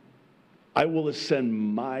 I will ascend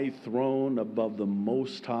my throne above the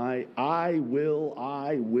Most High. I will.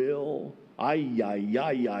 I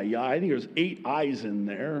think there's 8 I's in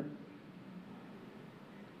there.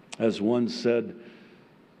 As one said,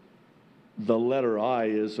 the letter I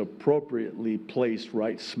is appropriately placed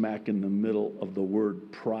right smack in the middle of the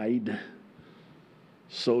word pride.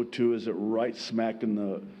 So too is it right smack in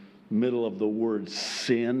the middle of the word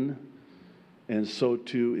sin. And so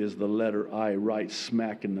too is the letter I right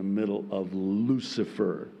smack in the middle of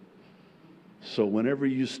Lucifer. So whenever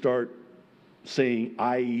you start saying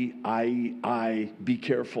I, be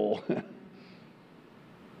careful.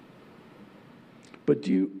 But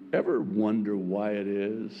do you ever wonder why it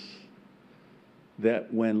is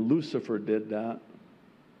that when Lucifer did that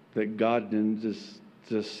God didn't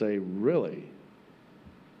just say, really?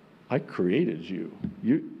 I created you.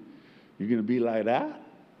 You're going to be like that?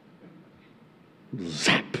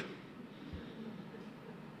 Zap.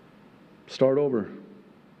 Start over.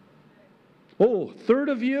 Oh, third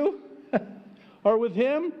of you are with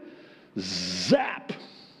him? Zap.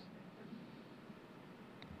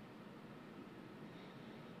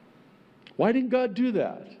 Why didn't God do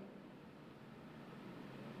that?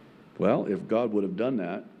 Well, if God would have done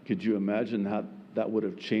that, could you imagine how that would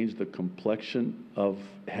have changed the complexion of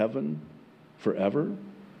heaven forever?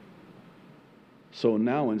 So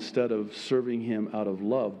now, instead of serving him out of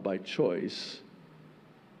love by choice,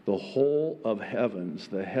 the whole of heavens,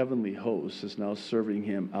 the heavenly host, is now serving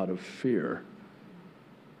him out of fear.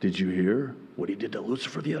 Did you hear what he did to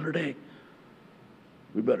Lucifer the other day?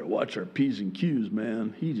 We better watch our P's and Q's,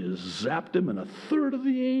 man. He just zapped him and a third of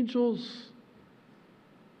the angels.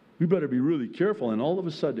 We better be really careful. And all of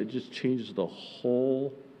a sudden, it just changes the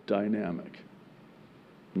whole dynamic.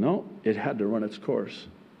 No, it had to run its course.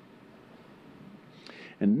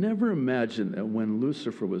 And never imagine that when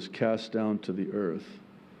Lucifer was cast down to the earth,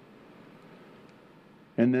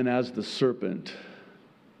 and then as the serpent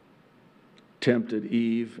tempted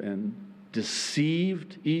Eve and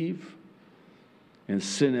deceived Eve, and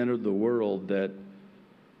sin entered the world, that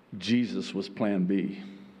Jesus was plan B.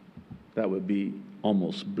 That would be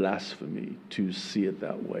almost blasphemy to see it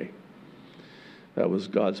that way. That was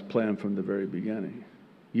God's plan from the very beginning.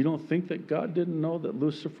 You don't think that God didn't know that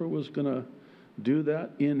Lucifer was going to do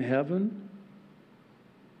that in heaven?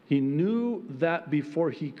 He knew that before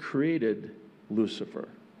he created Lucifer.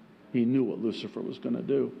 He knew what Lucifer was going to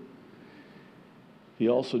do. He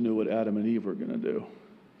also knew what Adam and Eve were going to do.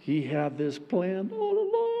 He had this plan all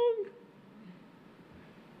along.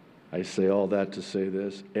 I say all that to say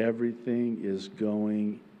this. Everything is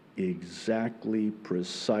going exactly,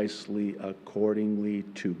 precisely, accordingly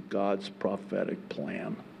to God's prophetic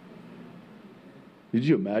plan. Did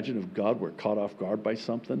you imagine if God were caught off guard by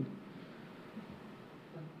something?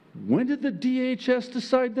 When did the DHS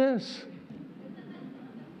decide this?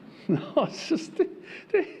 No, it's just,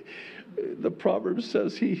 the proverb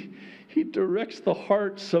says he directs the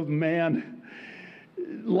hearts of man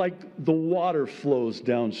like the water flows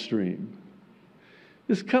downstream.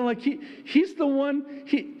 It's kind of like he's the one,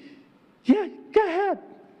 yeah, go ahead.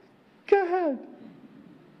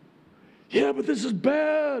 Yeah, but this is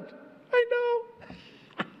bad. I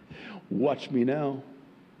know. Watch me now.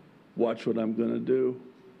 Watch what I'm going to do.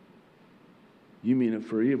 You mean it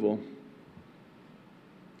for evil.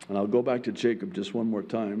 And I'll go back to Jacob just one more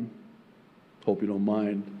time. Hope you don't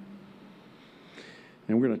mind.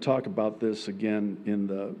 And we're going to talk about this again in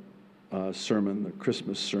the sermon, the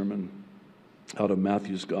Christmas sermon, out of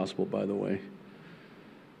Matthew's gospel, by the way.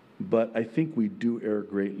 But I think we do err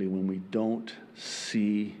greatly when we don't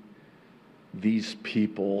see these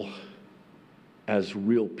people as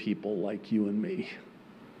real people like you and me.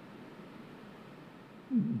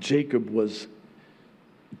 Jacob was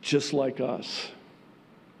just like us,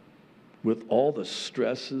 with all the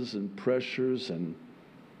stresses and pressures, and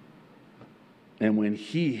when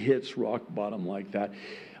he hits rock bottom like that,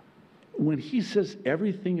 when he says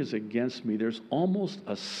everything is against me, there's almost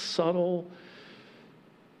a subtle,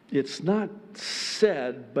 it's not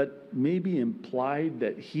said, but maybe implied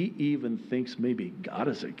that he even thinks maybe God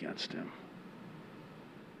is against him.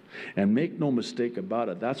 And make no mistake about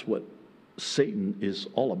it, that's what Satan is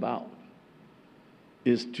all about,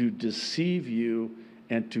 is to deceive you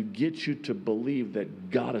and to get you to believe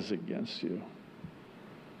that God is against you.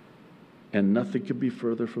 And nothing could be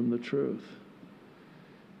further from the truth.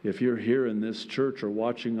 If you're here in this church or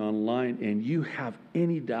watching online and you have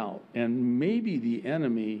any doubt, and maybe the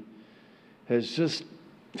enemy has just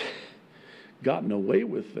gotten away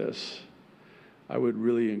with this, I would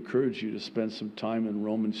really encourage you to spend some time in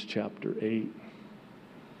Romans chapter 8.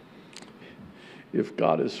 If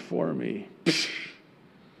God is for me,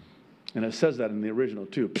 and it says that in the original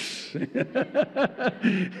too.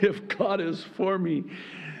 If God is for me,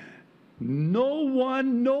 no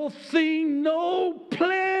one, no thing, no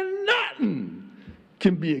plan, nothing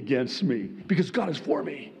can be against me, because God is for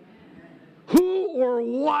me. Who or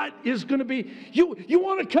what is going to be? You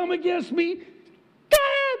want to come against me? Go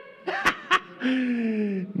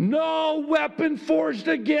ahead. No weapon forged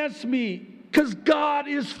against me, because God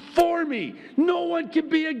is for me. No one can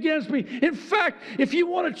be against me. In fact, if you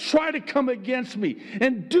want to try to come against me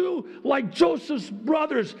and do like Joseph's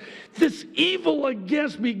brothers, this evil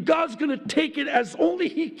against me, God's going to take it as only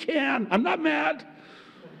He can. I'm not mad.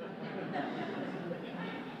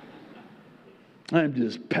 I'm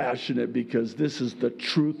just passionate because this is the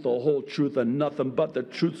truth, the whole truth, and nothing but the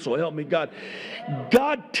truth. So help me God.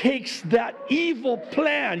 God takes that evil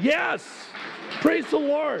plan. Yes. Praise the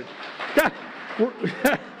Lord. God,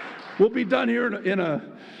 we'll be done here in a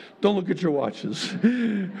don't look at your watches.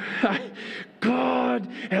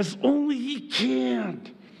 God, as only He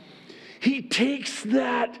can, He takes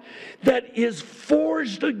that is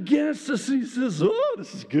forged against us. He says, oh,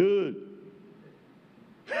 this is good.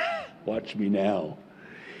 Watch me now.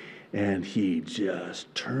 And He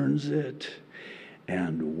just turns it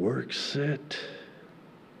and works it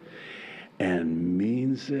and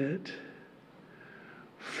means it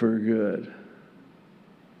for good.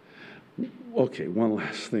 Okay, one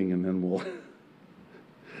last thing and then we'll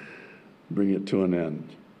bring it to an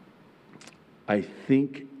end. I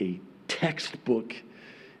think a textbook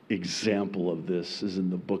example of this is in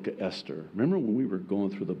the book of Esther. Remember when we were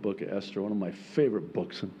going through the book of Esther, one of my favorite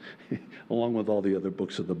books, along with all the other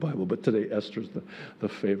books of the Bible, but today Esther's the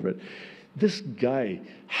favorite. This guy,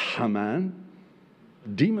 Haman,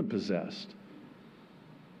 demon-possessed,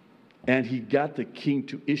 and he got the king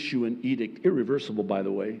to issue an edict, irreversible by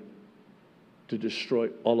the way, to destroy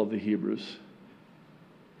all of the Hebrews.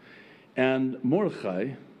 And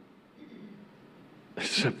Mordecai,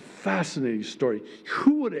 it's a fascinating story.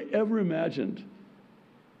 Who would have ever imagined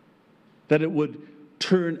that it would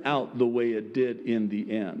turn out the way it did in the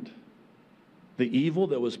end? The evil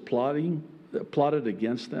that was plotted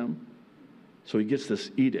against them. So he gets this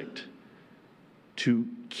edict to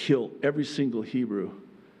kill every single Hebrew.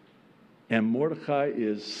 And Mordecai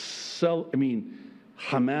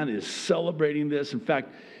Haman is celebrating this. In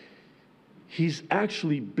fact, he's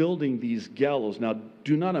actually building these gallows. Now,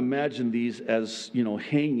 do not imagine these as,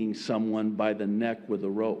 hanging someone by the neck with a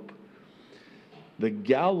rope. The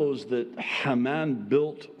gallows that Haman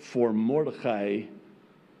built for Mordecai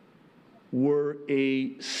were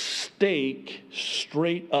a stake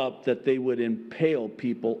straight up that they would impale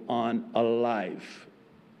people on alive.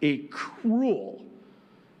 A cruel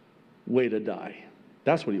way to die.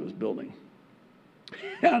 That's what he was building.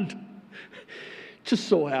 And just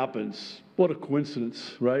so happens, what a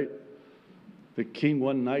coincidence, right? The king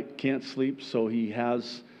one night can't sleep, so he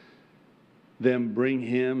has them bring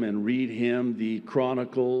him and read him the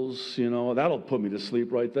Chronicles. That'll put me to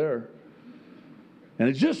sleep right there. And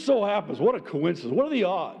it just so happens, what a coincidence, what are the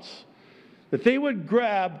odds that they would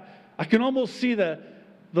grab, I can almost see the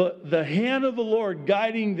hand of the Lord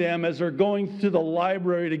guiding them as they're going to the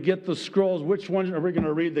library to get the scrolls. Which one are we going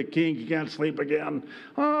to read? The king, you can't sleep again.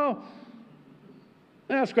 Oh,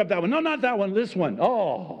 scrap that one. No, not that one, this one.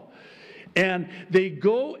 Oh. And they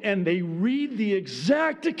go and they read the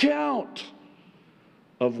exact account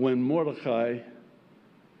of when Mordecai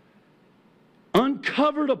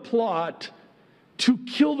uncovered a plot to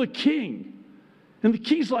kill the king. And the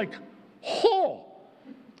king's like,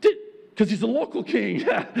 because he's a local king.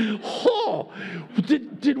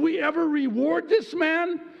 Did we ever reward this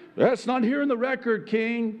man? That's not here in the record,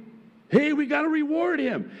 king. Hey, we got to reward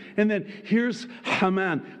him. And then here's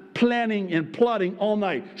Haman planning and plotting all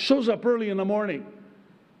night. Shows up early in the morning.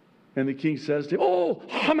 And the king says to him, oh,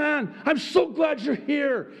 Haman, I'm so glad you're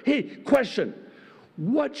here. Hey, question.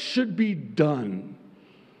 What should be done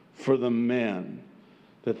for the man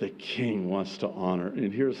that the king wants to honor?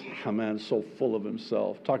 And here's Haman so full of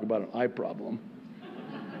himself. Talk about an eye problem.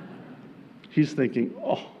 He's thinking,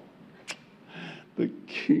 oh, the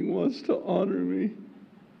king wants to honor me.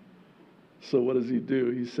 So what does he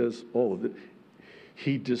do? He says,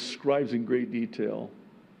 he describes in great detail,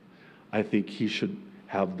 I think he should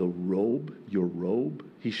have the robe, your robe.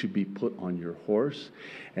 He should be put on your horse,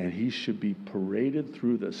 and he should be paraded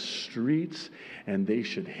through the streets, and they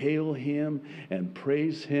should hail him and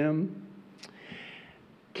praise him.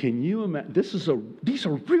 Can you imagine? These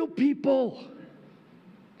are real people.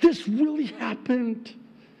 This really happened.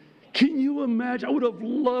 Can you imagine? I would have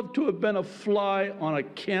loved to have been a fly on a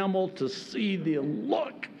camel to see the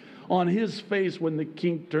look on his face when the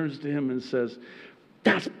king turns to him and says,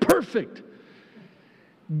 that's perfect.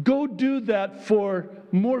 Go do that for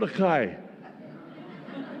Mordecai.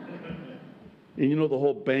 And the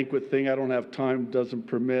whole banquet thing, I don't have time, doesn't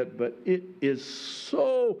permit, but it is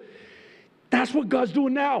that's what God's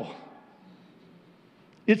doing now.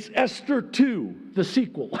 It's Esther 2, the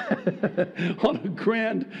sequel, on a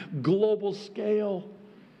grand global scale.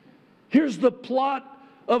 Here's the plot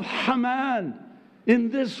of Haman in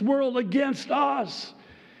this world against us.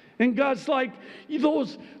 And God's like,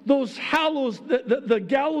 those gallows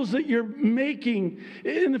that you're making.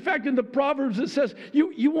 In fact, in the Proverbs it says,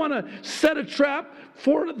 you want to set a trap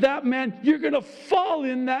for that man, you're going to fall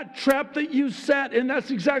in that trap that you set. And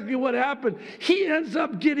that's exactly what happened. He ends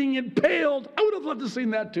up getting impaled. I would have loved to have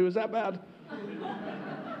seen that too. Is that bad?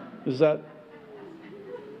 Is that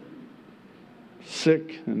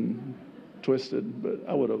sick and twisted? But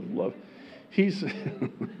I would have loved.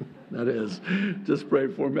 That is, just pray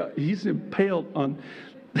for me. He's impaled on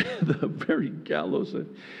the very gallows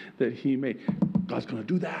that he made. God's going to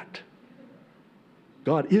do that.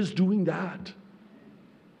 God is doing that.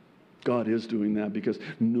 God is doing that because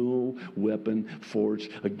no weapon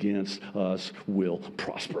forged against us will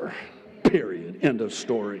prosper. Period. End of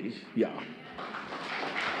story. Yeah.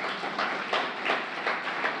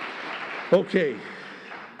 Okay.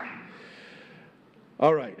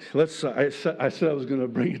 All right, I said I was going to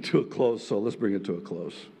bring it to a close, so let's bring it to a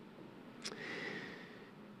close.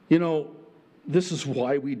 This is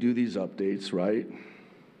why we do these updates, right?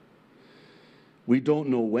 We don't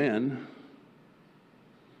know when.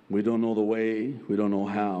 We don't know the way. We don't know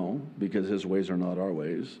how, because his ways are not our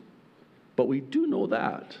ways. But we do know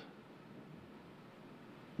that.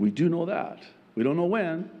 We do know that. We don't know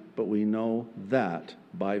when, but we know that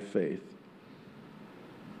by faith.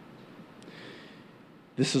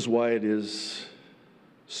 This is why it is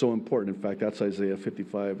so important. In fact, that's Isaiah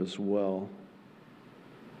 55 as well.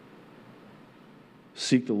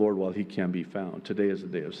 Seek the Lord while he can be found. Today is the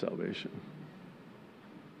day of salvation.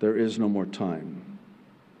 There is no more time.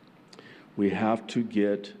 We have to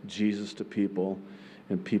get Jesus to people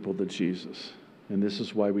and people to Jesus. And this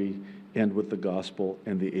is why we end with the gospel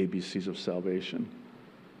and the ABCs of salvation.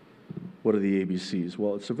 What are the ABCs?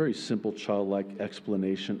 Well, it's a very simple childlike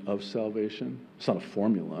explanation of salvation. It's not a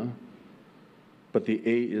formula. But the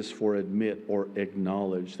A is for admit or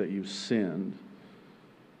acknowledge that you've sinned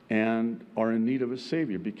and are in need of a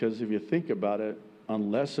Savior. Because if you think about it,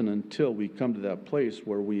 unless and until we come to that place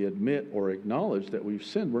where we admit or acknowledge that we've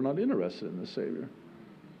sinned, we're not interested in the Savior.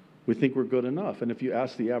 We think we're good enough. And if you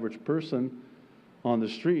ask the average person, on the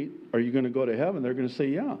street, are you going to go to heaven? They're going to say,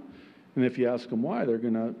 yeah. And if you ask them why, they're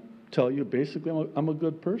going to tell you, basically, I'm a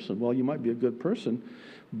good person. Well, you might be a good person,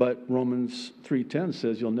 but Romans 3:10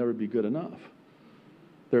 says you'll never be good enough.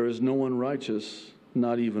 There is no one righteous,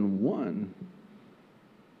 not even one.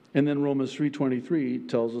 And then Romans 3:23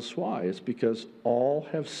 tells us why. It's because all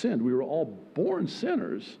have sinned. We were all born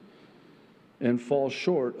sinners and fall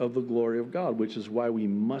short of the glory of God, which is why we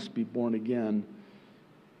must be born again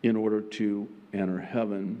in order to enter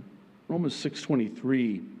heaven. Romans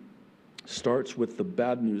 6:23 starts with the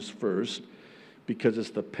bad news first, because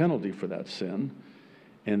it's the penalty for that sin,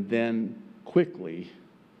 and then quickly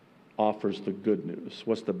offers the good news.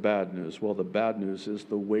 What's the bad news? Well, the bad news is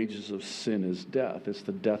the wages of sin is death. It's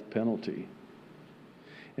the death penalty.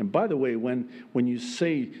 And by the way, when you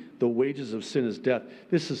say the wages of sin is death,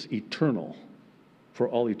 this is eternal, for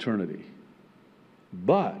all eternity.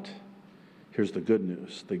 But here's the good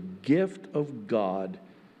news. The gift of God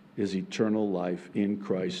is eternal life in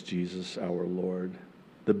Christ Jesus our Lord.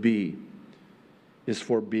 The B is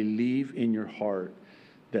for believe in your heart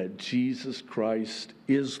that Jesus Christ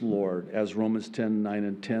is Lord, as Romans 10:9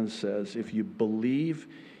 and 10 says. If you believe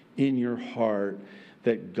in your heart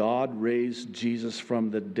that God raised Jesus from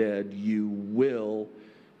the dead, you will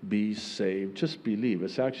be saved. Just believe.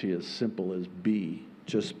 It's actually as simple as be.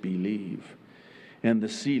 Just believe. And the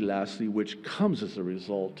C, lastly, which comes as a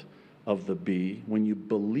result of the B, when you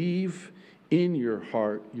believe in your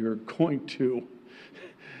heart, you're going to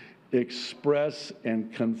express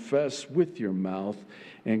and confess with your mouth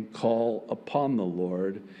and call upon the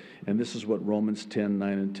Lord. And this is what Romans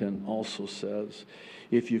 10:9 and 10 also says.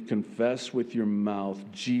 If you confess with your mouth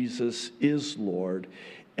Jesus is Lord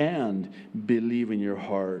and believe in your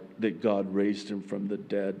heart that God raised him from the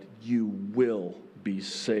dead, you will be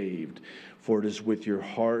saved. For it is with your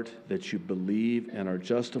heart that you believe and are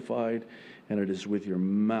justified, and it is with your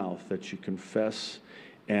mouth that you confess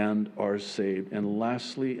and are saved. And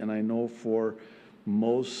lastly, and I know for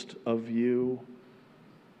most of you,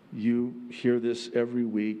 you hear this every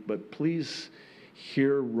week, but please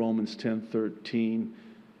hear Romans 10:13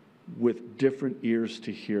 with different ears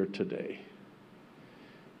to hear today.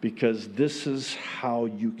 Because this is how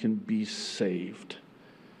you can be saved.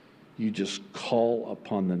 You just call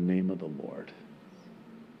upon the name of the Lord.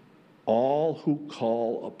 All who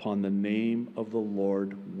call upon the name of the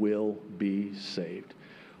Lord will be saved.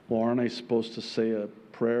 Well, aren't I supposed to say a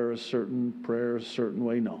prayer a certain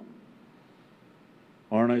way? No.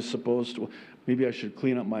 Aren't I supposed to? Maybe I should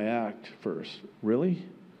clean up my act first. Really?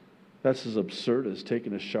 That's as absurd as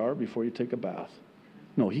taking a shower before you take a bath.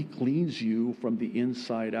 No, he cleans you from the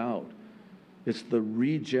inside out. It's the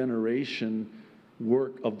regeneration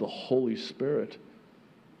work of the Holy Spirit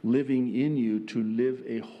living in you to live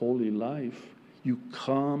a holy life. You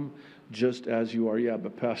come just as you are. Yeah,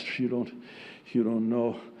 but Pastor, you don't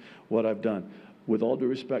know what I've done. With all due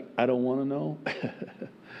respect, I don't want to know.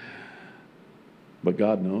 But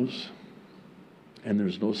God knows. And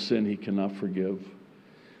there's no sin he cannot forgive.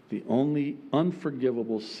 The only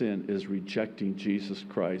unforgivable sin is rejecting Jesus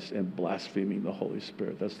Christ and blaspheming the Holy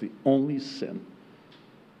Spirit. That's the only sin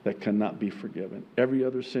that cannot be forgiven. Every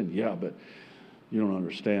other sin, yeah, but you don't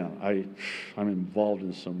understand. I'm involved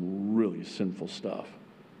in some really sinful stuff.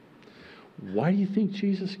 Why do you think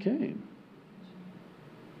Jesus came?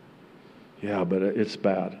 Yeah, but it's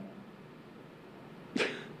bad.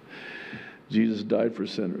 Jesus died for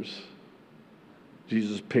sinners.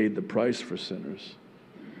 Jesus paid the price for sinners.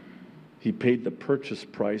 He paid the purchase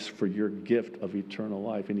price for your gift of eternal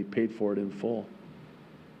life, and he paid for it in full.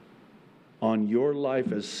 On your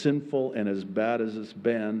life, as sinful and as bad as it's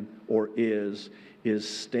been or is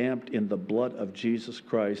stamped in the blood of Jesus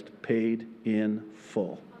Christ, paid in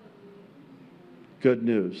full. Good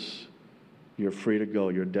news. You're free to go.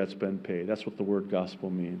 Your debt's been paid. That's what the word gospel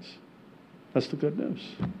means. That's the good news.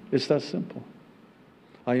 It's that simple.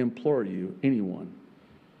 I implore you, anyone,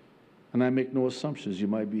 and I make no assumptions. You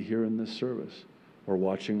might be here in this service or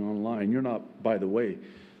watching online. You're not, by the way,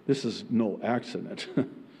 this is no accident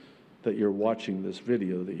that you're watching this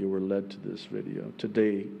video, that you were led to this video.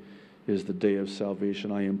 Today is the day of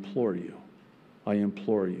salvation. I implore you. I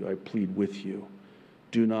implore you. I plead with you.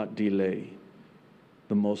 Do not delay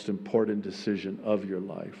the most important decision of your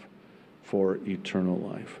life for eternal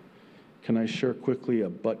life. Can I share quickly a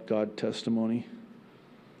but God testimony?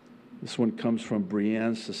 This one comes from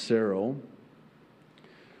Brianne Cicero,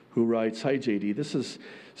 who writes, "Hi, JD. This is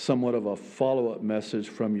somewhat of a follow-up message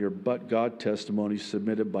from your but God testimony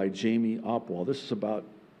submitted by Jamie Opwell." This is about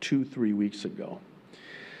 2-3 weeks ago.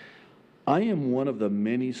 I am one of the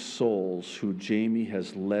many souls who Jamie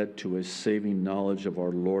has led to a saving knowledge of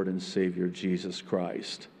our Lord and Savior Jesus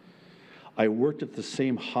Christ. I worked at the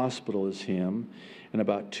same hospital as him, and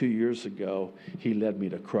about 2 years ago, he led me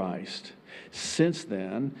to Christ. Since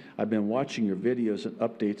then, I've been watching your videos and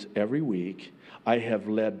updates every week. I have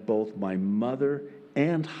led both my mother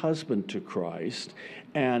and husband to Christ,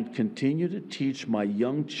 and continue to teach my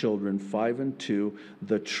young children, 5 and 2,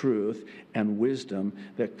 the truth and wisdom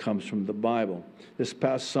that comes from the Bible. This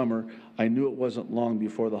past summer, I knew it wasn't long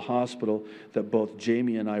before the hospital that both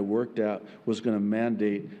Jamie and I worked at was going to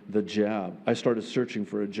mandate the jab. I started searching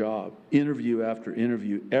for a job. Interview after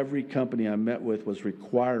interview, every company I met with was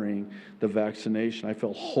requiring the vaccination. I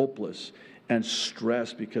felt hopeless and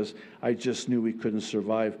stressed because I just knew we couldn't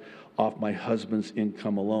survive off my husband's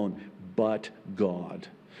income alone. But God.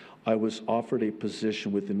 I was offered a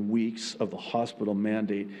position within weeks of the hospital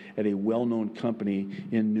mandate at a well-known company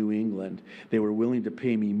in New England. They were willing to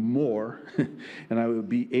pay me more, and I would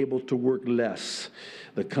be able to work less.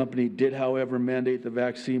 The company did, however, mandate the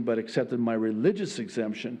vaccine, but accepted my religious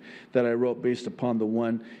exemption that I wrote based upon the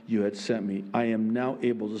one you had sent me. I am now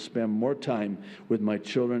able to spend more time with my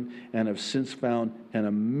children and have since found an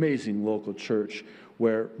amazing local church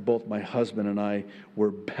where both my husband and I were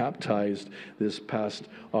baptized this past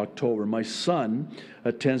October. My son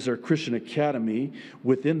attends our Christian academy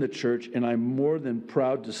within the church, and I'm more than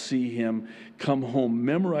proud to see him come home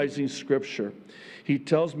memorizing Scripture. He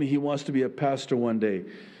tells me he wants to be a pastor one day.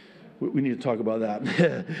 We need to talk about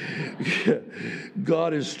that.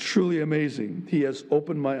 God is truly amazing. He has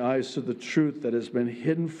opened my eyes to the truth that has been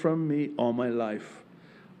hidden from me all my life.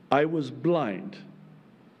 I was blind,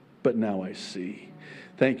 but now I see.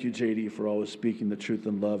 Thank you, JD, for always speaking the truth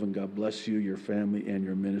in love, and God bless you, your family, and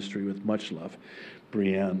your ministry with much love.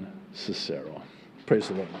 Brianne Cicero. Praise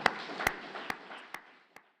the Lord.